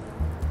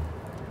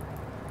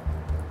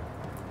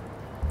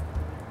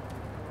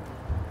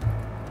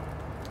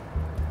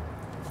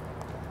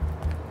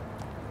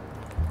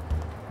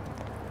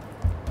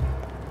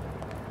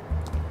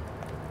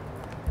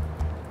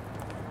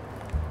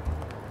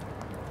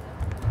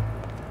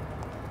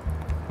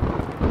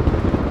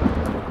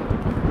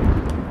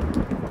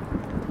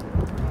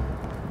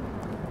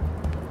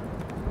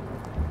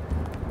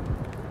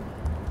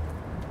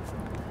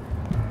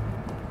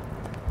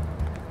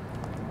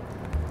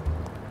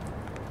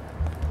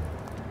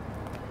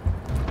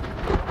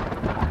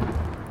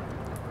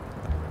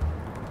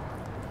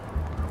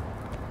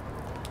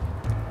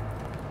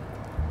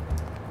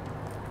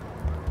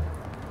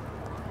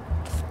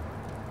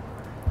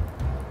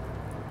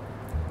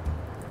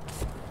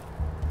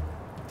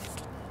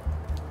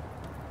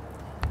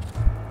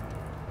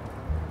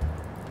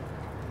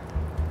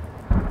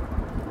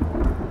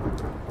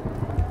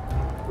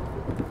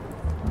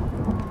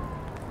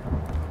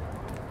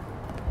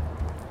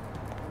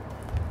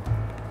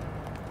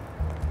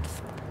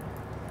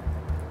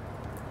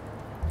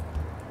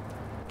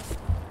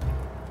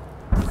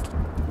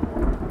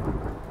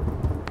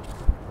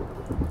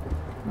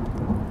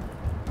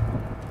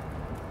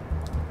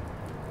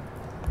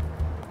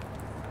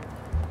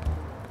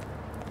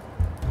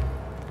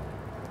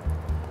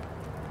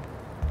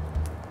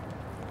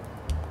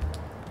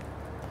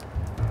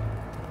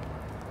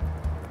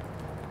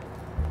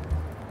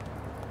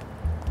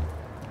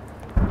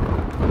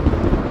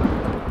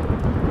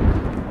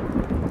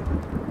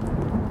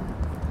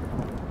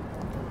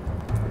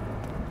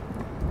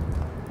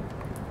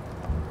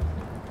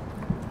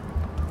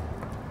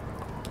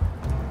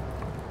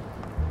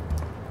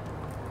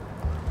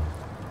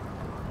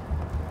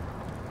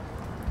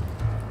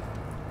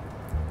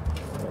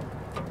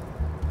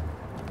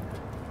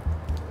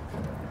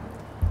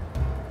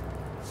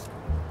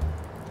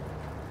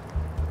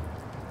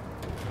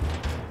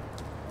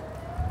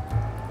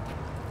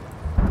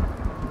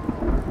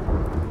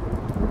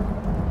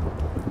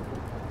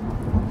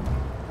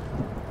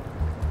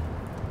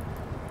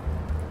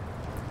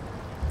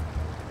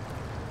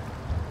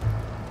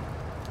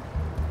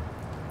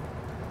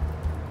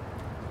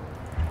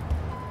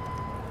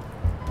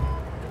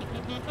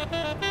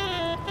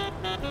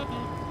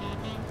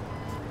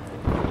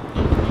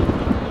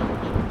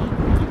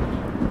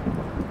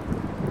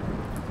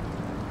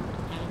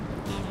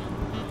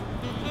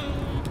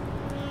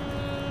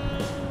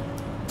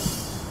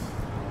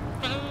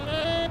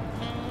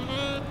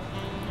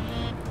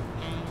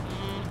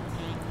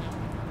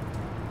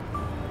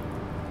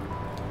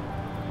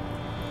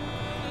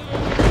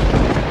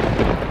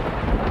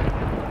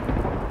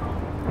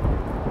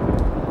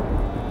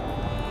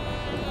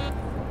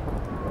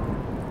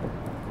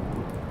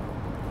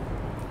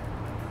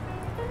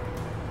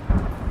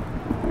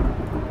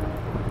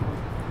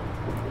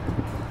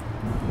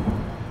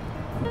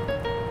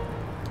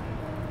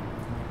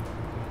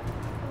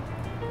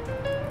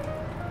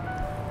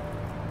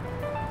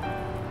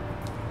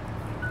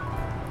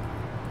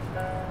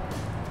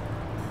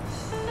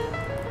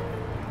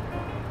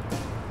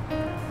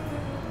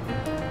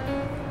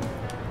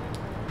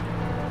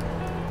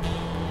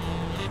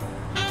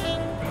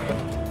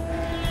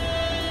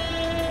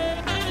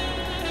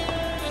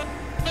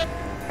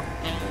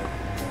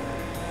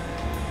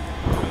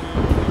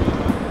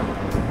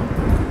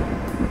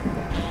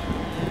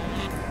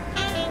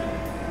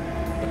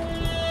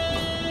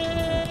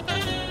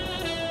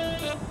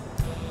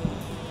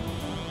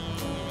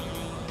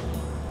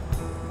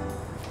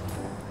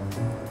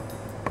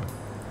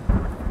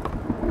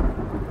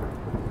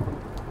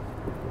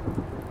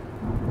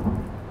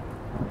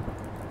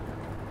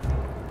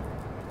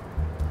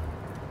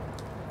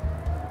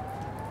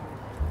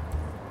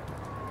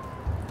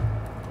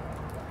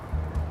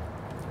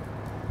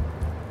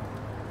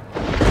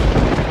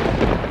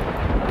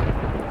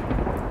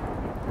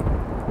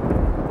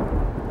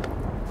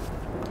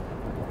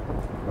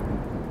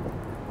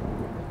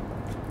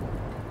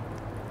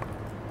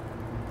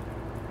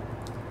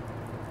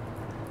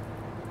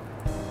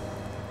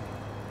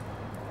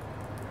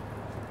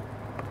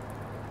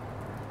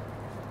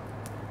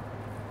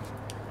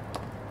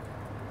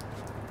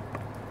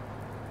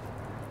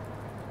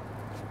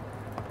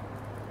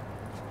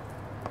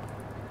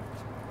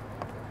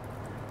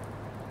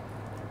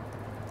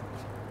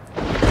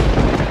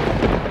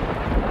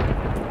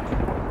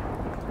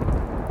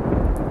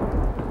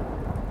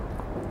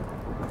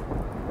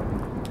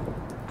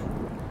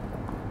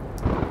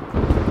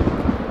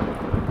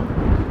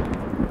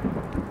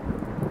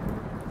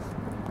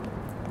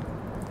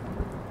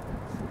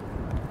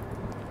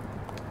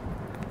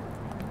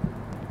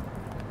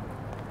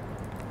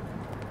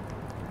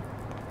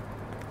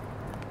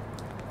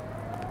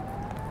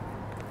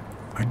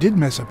 I did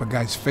mess up a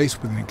guy's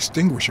face with an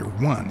extinguisher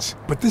once,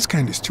 but this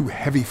kind is too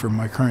heavy for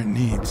my current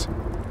needs.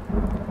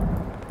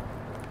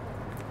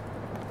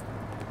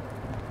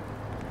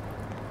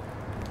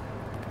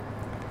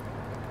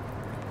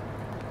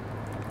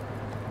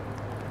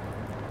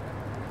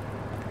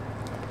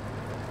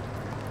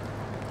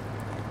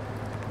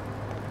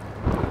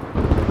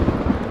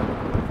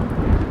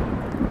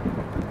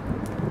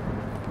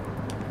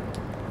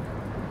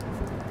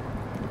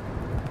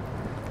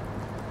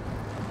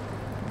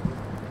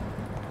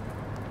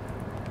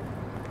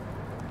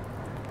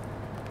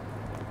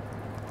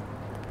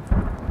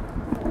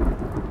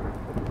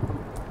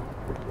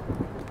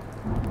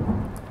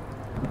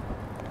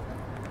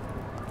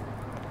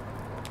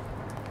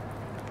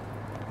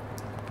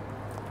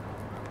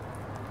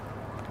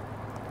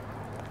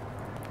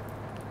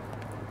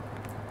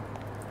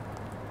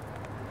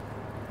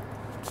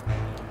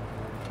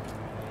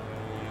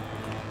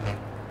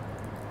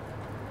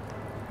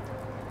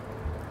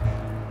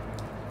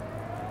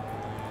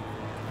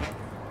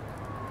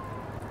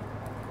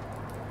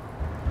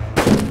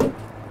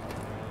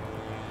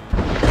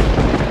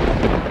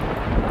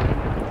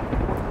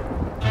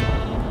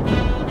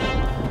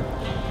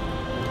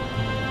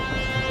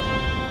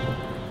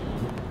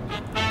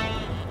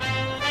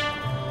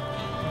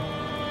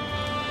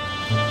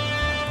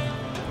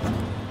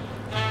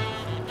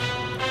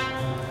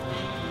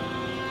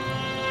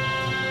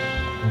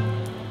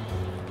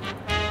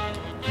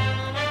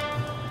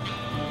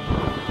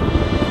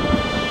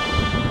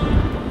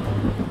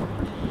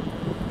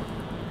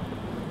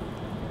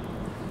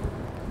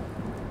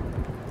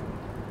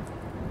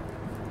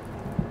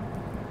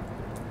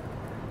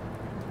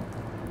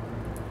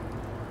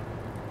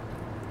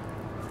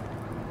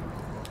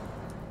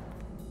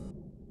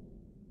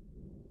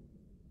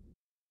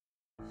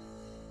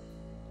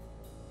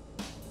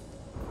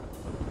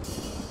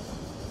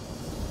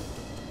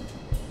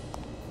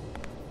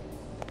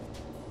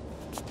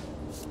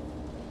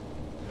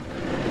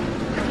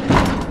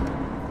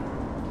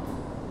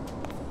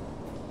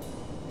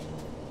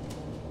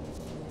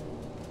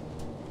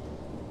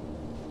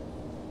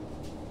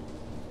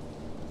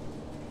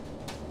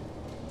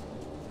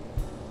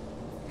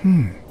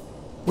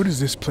 What does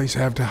this place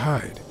have to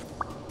hide?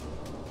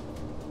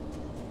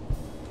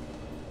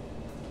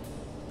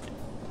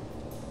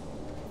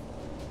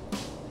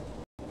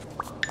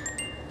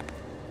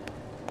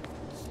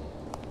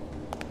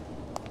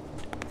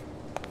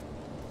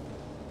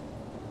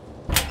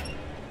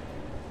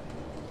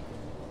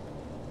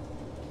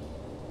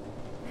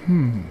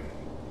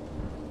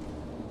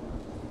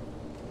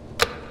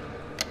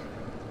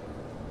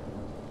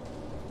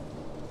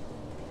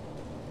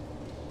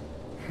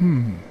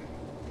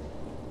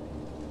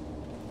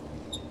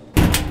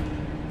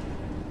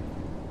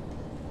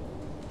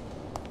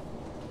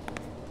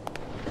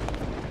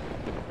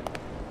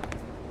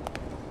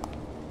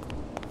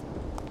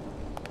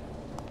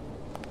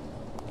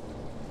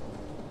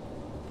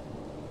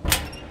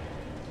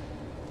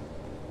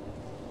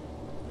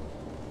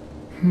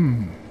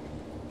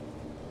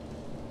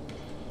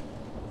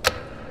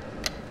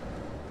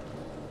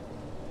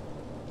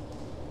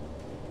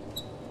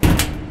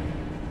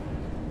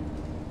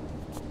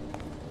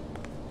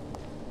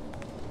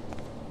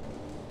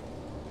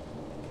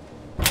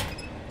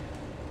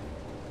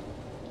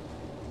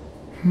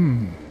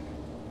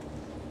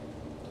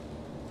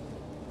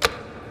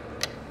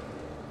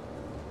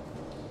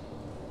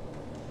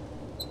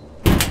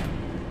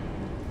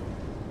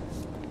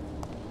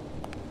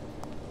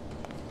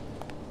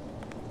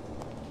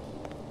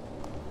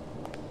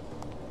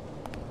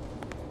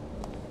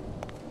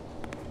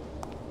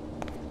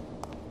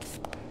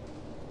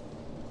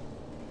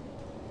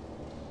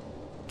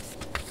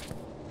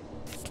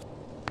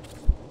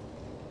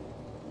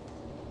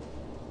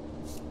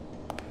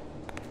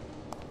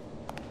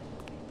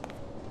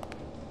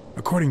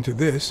 According to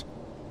this,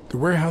 the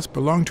warehouse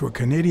belonged to a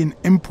Canadian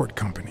import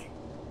company.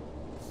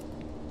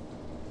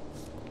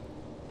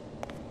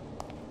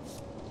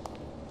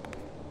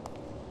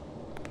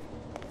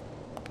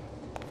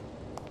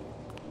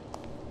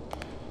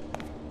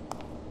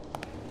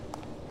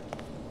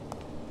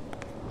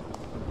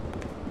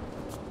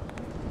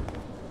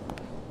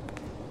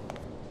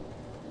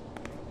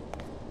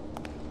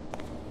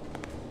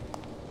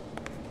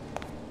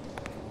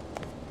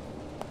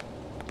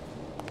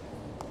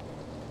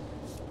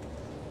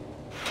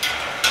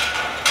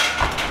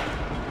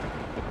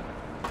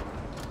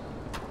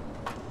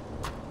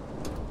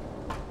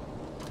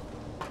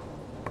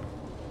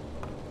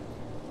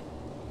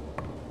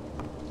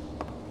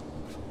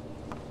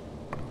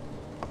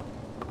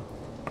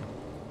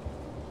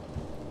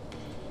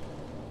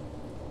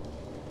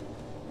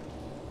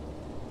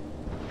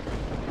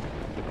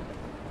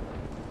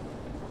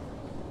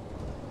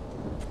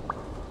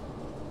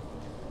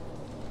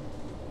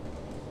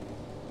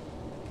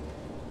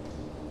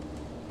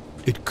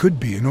 It could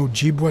be an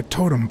Ojibwa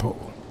totem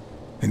pole,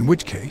 in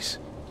which case,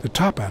 the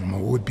top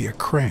animal would be a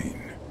crane.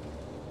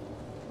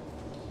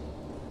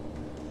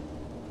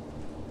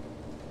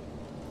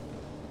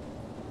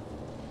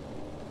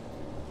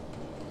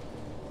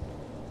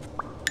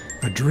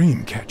 A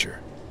dream catcher.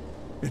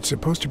 It's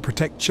supposed to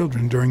protect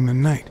children during the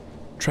night,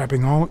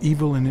 trapping all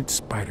evil in its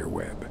spider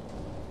web.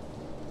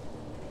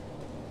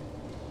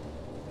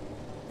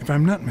 If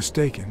I'm not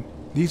mistaken,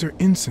 these are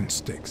incense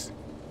sticks,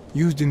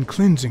 used in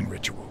cleansing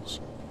rituals.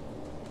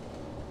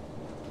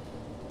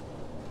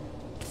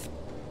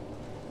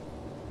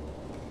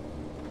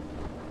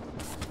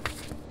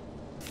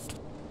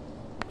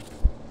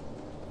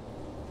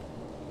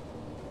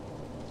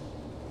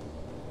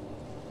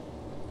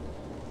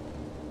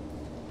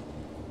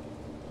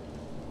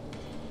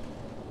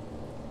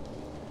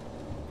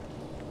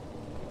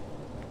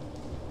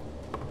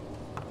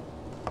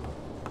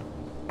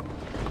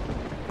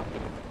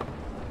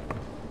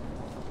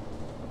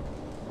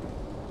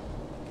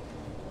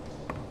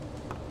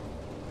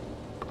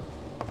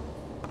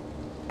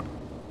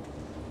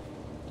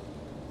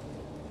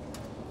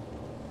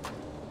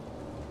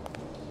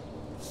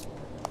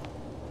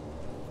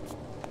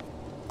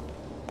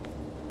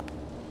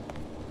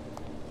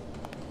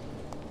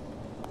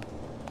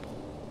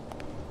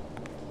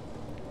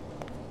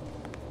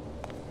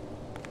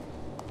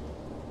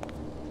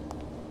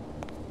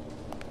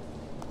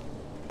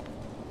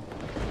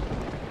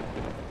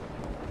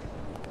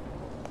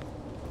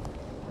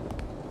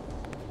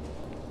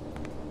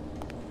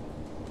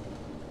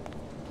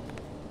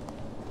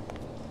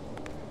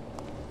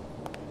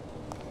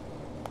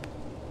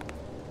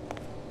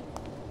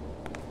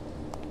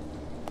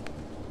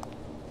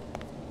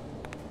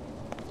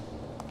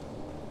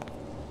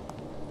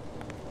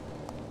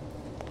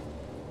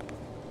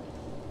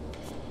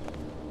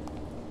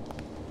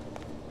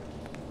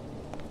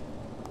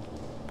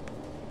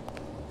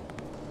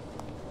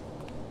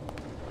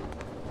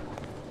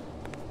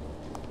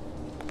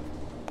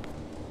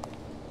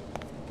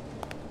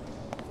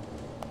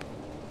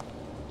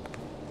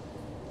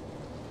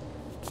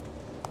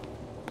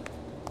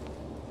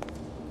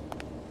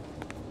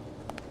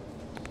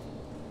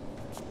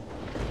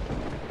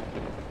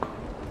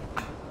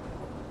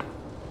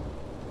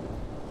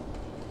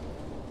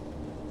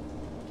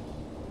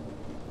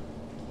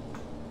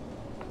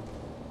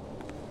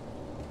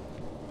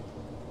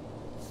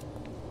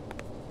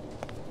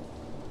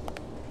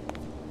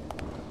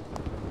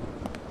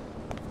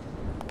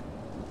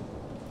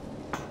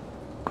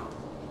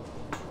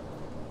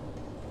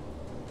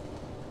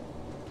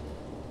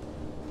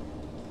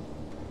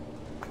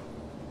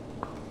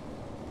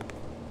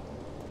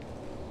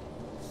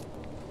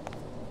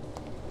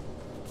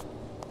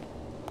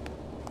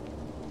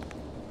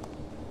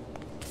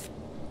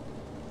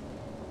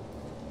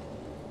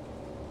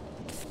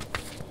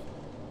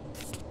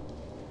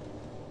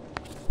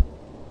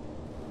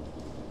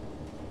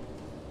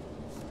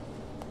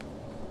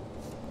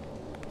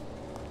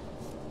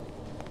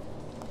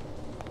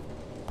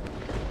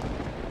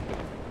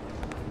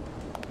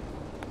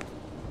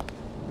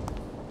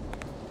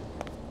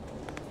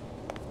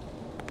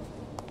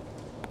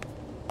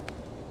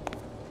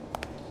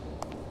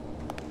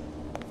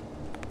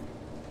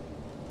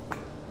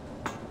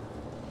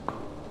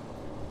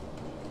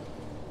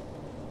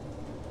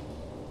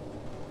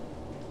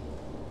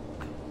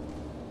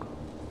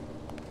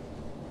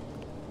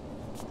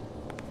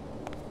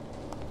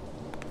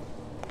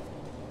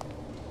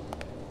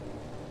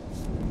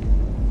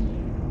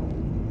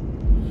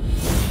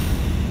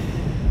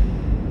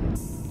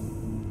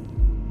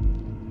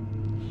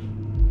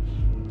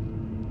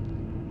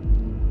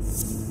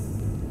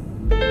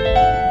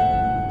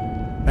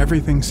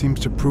 Everything seems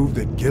to prove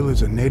that Gil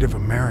is a Native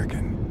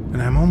American,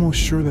 and I'm almost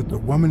sure that the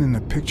woman in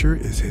the picture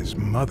is his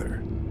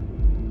mother.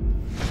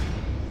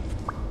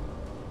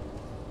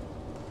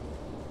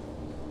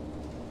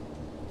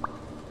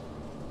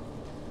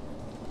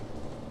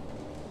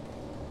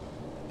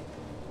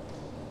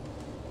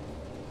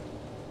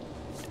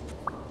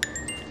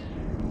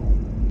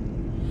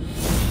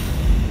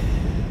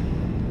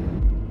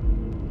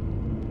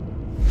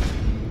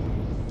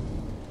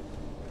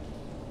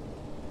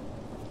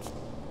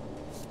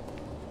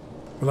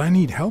 Will I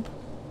need help?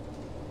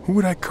 Who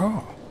would I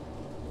call?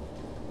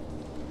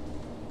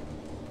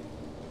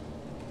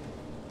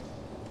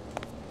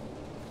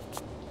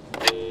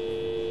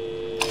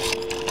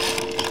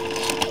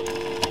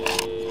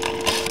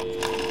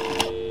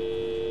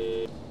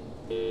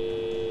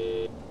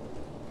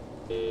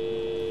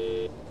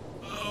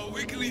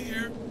 Wiggly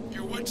here.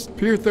 You're what's...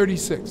 Pier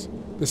 36,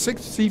 the 6th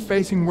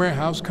sea-facing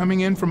warehouse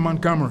coming in from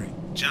Montgomery.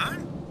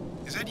 John?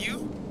 Is that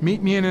you?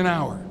 Meet me in an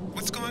hour.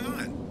 What's going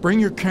on? Bring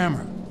your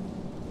camera.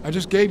 I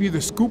just gave you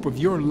the scoop of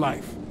your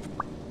life.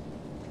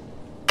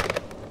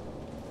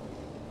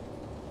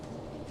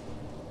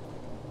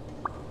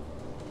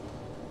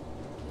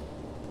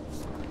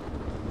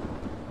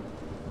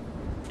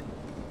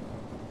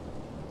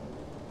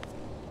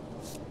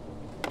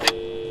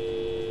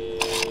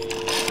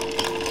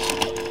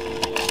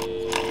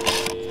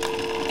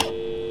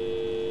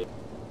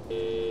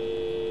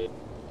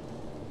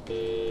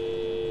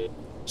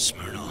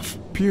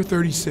 Pier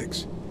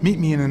 36. Meet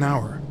me in an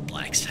hour.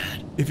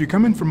 Blacksad. If you're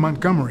coming from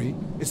Montgomery,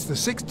 it's the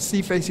 6th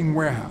sea-facing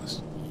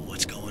warehouse.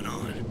 What's going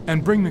on?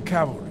 And bring the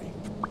cavalry.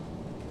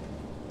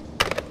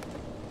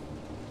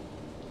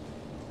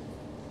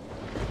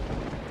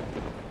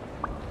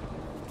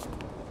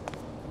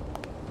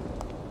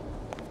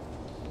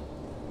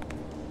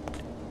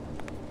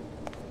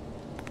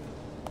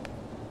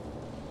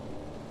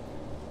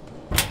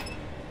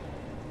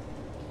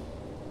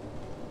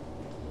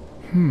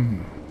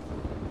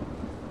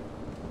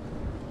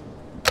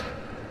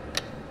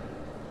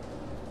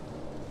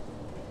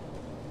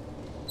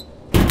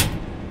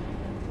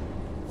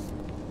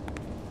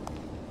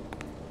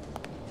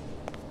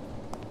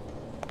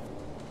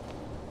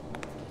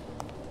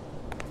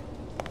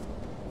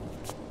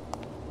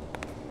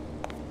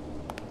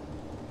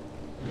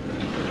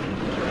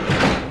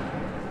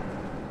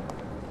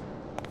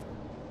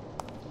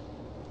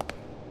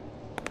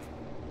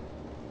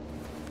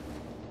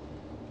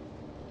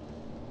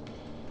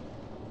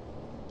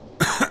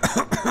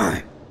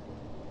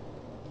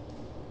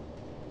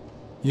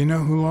 You know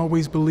who'll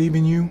always believe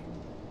in you?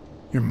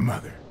 Your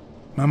mother.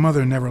 My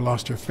mother never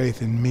lost her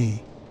faith in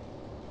me.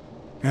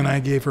 And I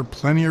gave her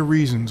plenty of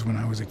reasons when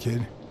I was a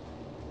kid.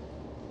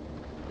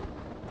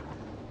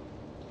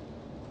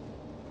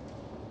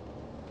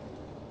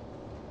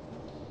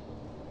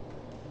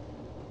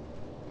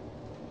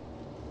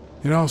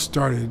 It all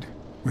started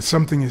with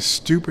something as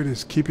stupid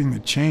as keeping the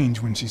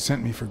change when she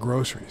sent me for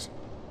groceries.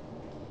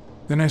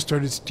 Then I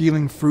started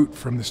stealing fruit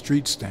from the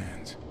street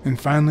stands. And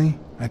finally,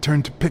 I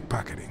turned to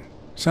pickpocketing.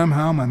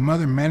 Somehow, my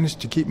mother managed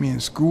to keep me in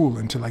school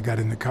until I got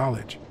into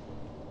college.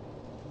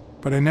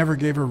 But I never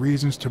gave her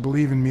reasons to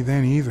believe in me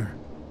then either.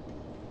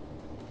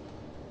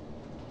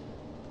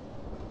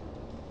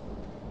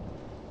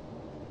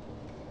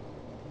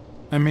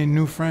 I made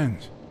new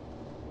friends.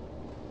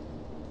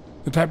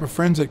 The type of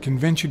friends that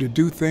convince you to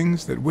do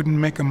things that wouldn't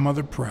make a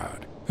mother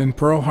proud. Then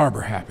Pearl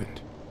Harbor happened.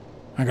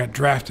 I got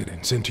drafted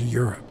and sent to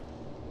Europe.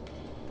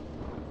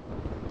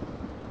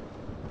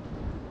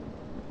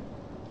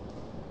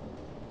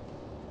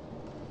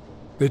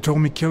 They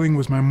told me killing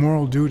was my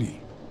moral duty,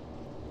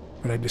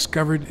 but I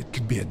discovered it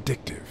could be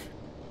addictive.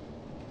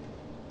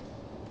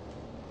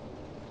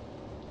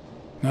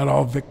 Not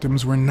all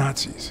victims were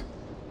Nazis.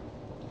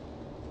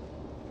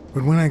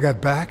 But when I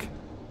got back,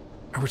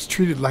 I was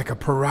treated like a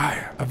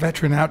pariah, a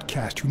veteran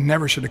outcast who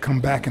never should have come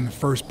back in the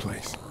first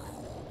place.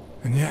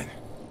 And yet,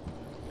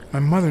 my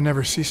mother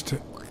never ceased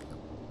to...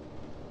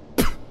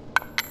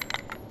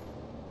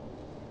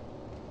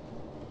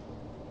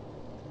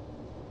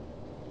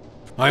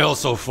 I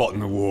also fought in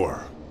the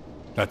war.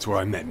 That's where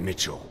I met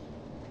Mitchell.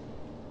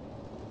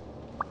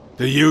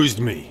 They used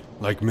me,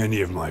 like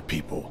many of my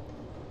people.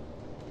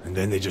 And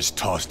then they just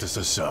tossed us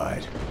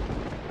aside.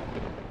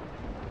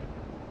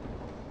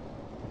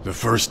 The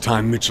first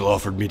time Mitchell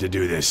offered me to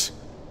do this,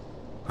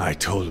 I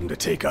told him to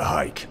take a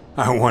hike.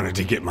 I wanted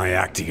to get my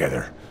act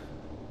together,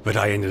 but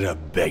I ended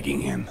up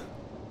begging him.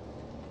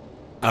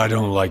 I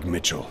don't like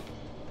Mitchell.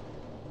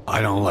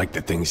 I don't like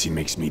the things he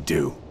makes me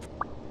do.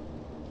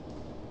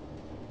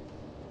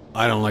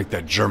 I don't like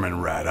that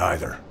German rat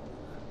either.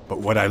 But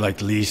what I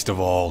like least of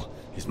all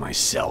is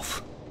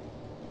myself.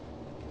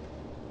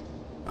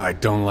 I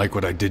don't like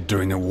what I did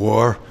during the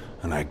war,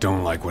 and I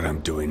don't like what I'm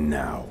doing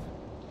now.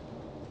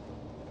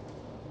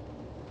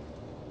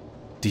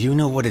 Do you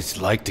know what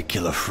it's like to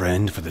kill a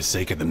friend for the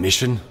sake of the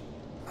mission?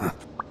 Huh.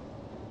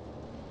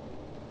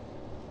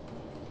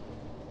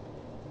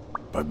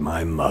 But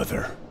my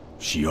mother,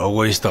 she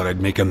always thought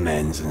I'd make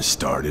amends and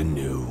start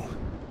anew.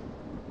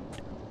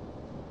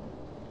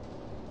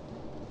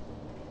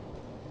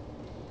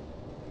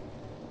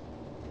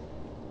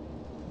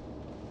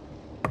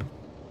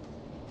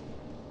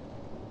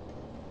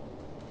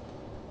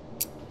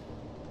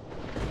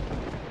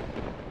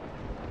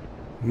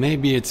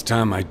 Maybe it's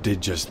time I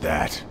did just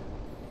that.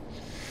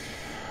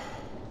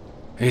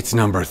 It's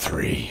number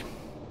 3.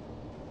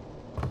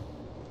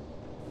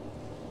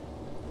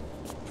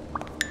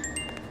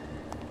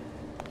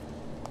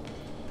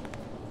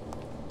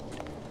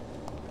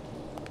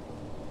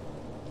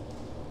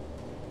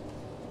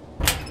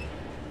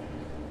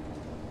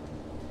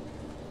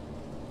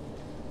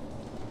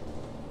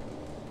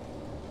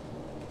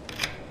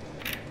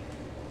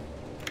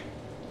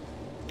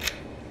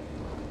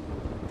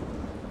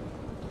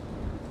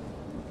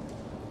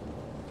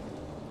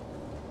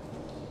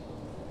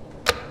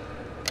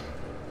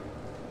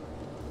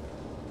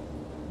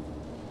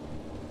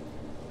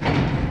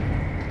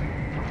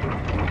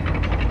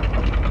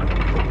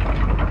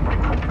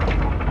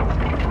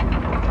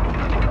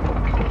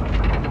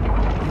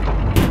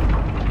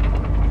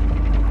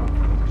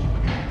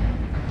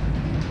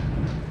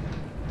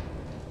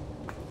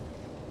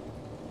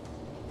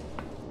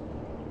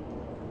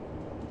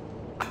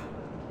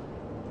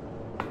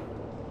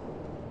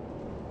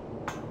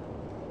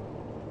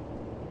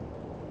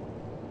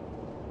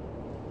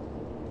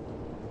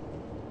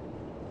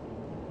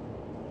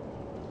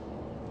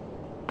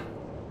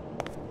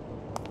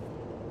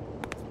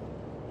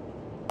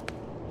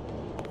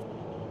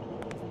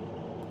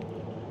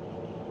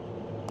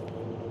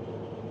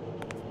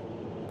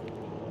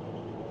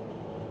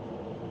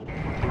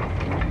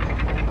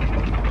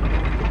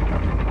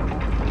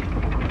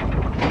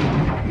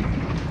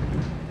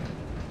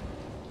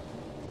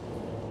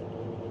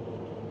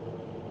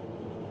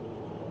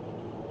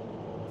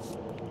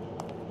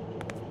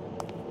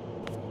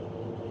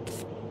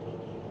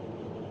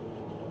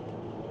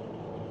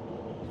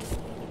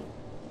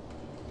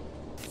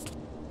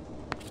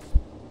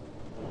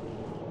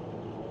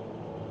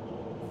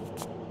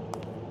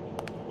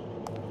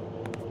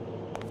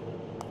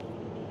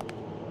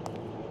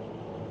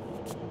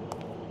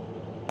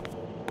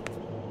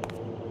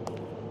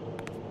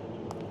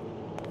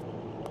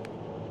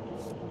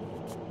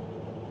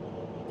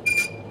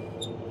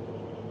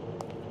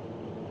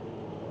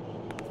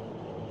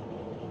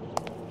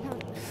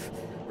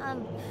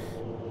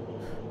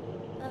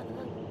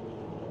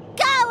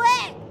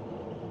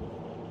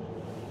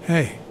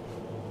 Hey,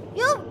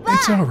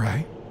 it's all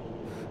right.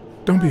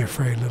 Don't be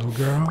afraid, little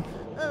girl.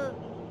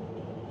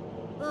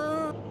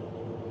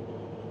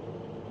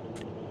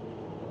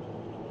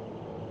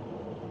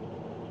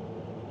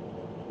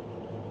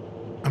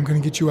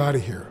 gonna get you out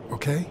of here,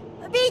 okay?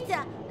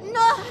 Peter,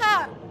 no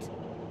hurt.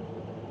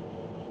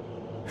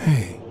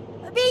 Hey,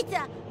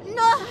 Peter,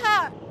 no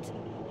hurt.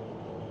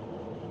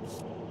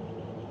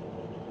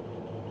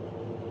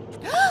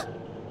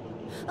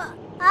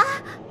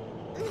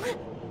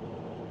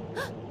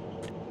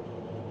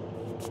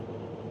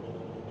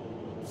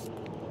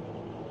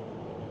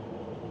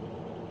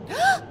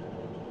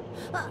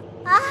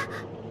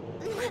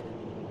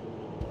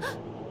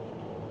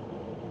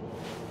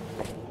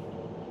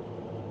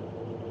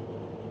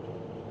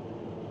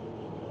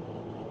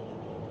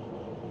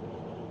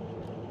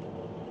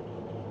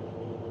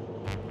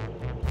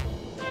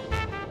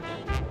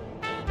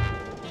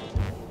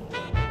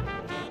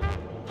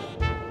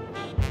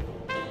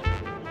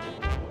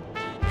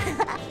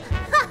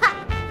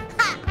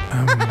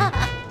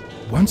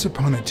 Once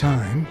upon a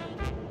time...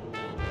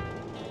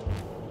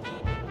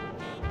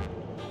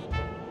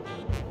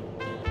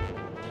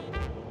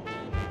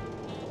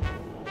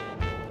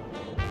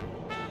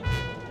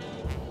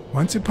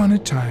 Once upon a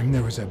time,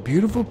 there was a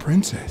beautiful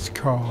princess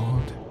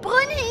called...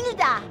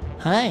 Brunhilde.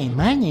 Hi,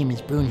 my name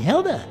is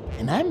Brunhilde,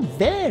 and I'm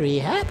very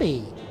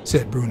happy.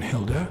 said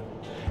Brunhilde.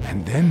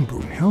 And then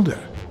Brunhilde,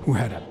 who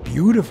had a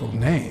beautiful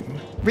name...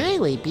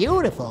 Really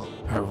beautiful.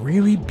 A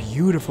really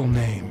beautiful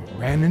name,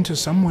 ran into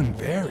someone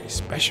very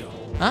special.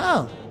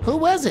 Oh, who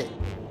was it?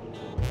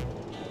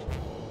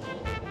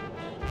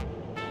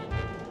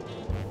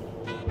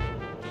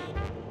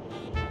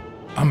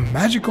 A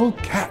magical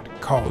cat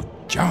called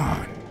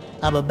John.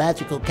 I'm a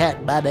magical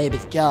cat. My name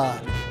is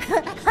John.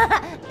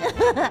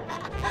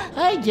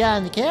 Hi,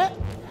 John the cat.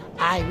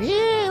 I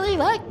really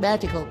like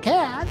magical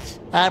cats.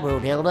 Hi,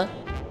 Brunhilde.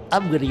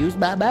 I'm going to use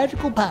my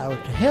magical power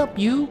to help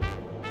you.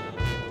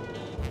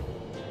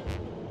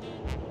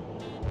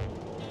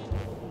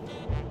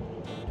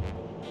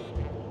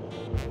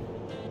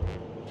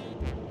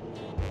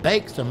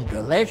 Bake some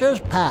delicious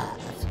pies.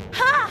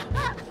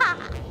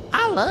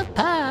 I love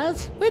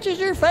pies. Which is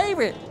your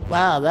favorite?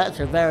 Wow, that's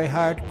a very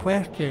hard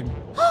question.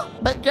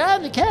 But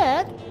John the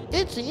cat,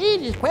 it's the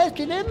easiest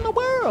question in the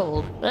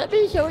world. Let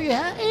me show you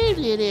how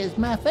easy it is.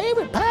 My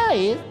favorite pie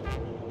is...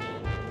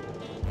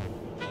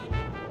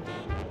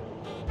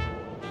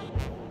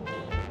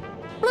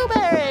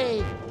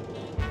 blueberry!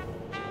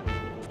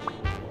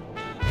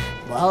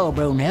 Whoa,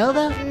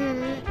 Brunhilde.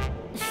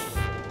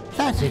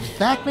 That's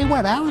exactly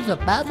what I was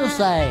about to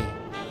say.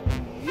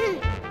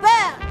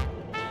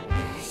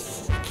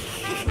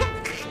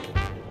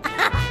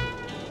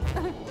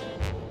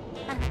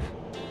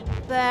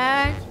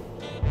 Bird,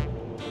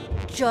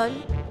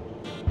 John,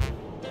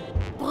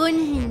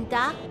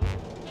 Brunhilde,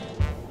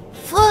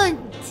 Freund.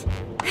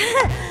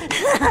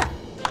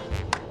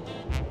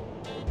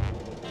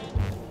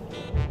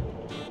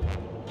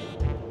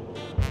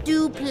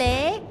 Do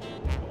play,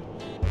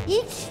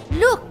 each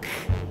look.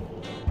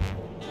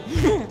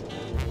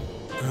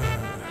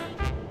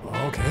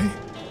 Okay.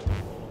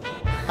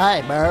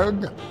 Hi,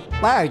 Bird.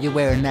 Why are you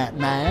wearing that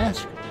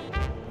mask?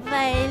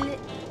 Weil,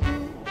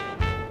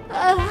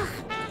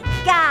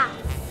 gas.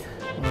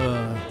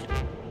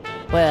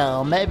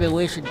 Well, maybe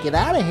we should get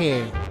out of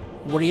here.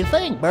 What do you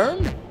think,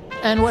 Bird?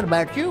 And what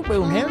about you,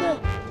 Brunhilde?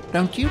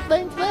 Don't you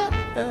think that?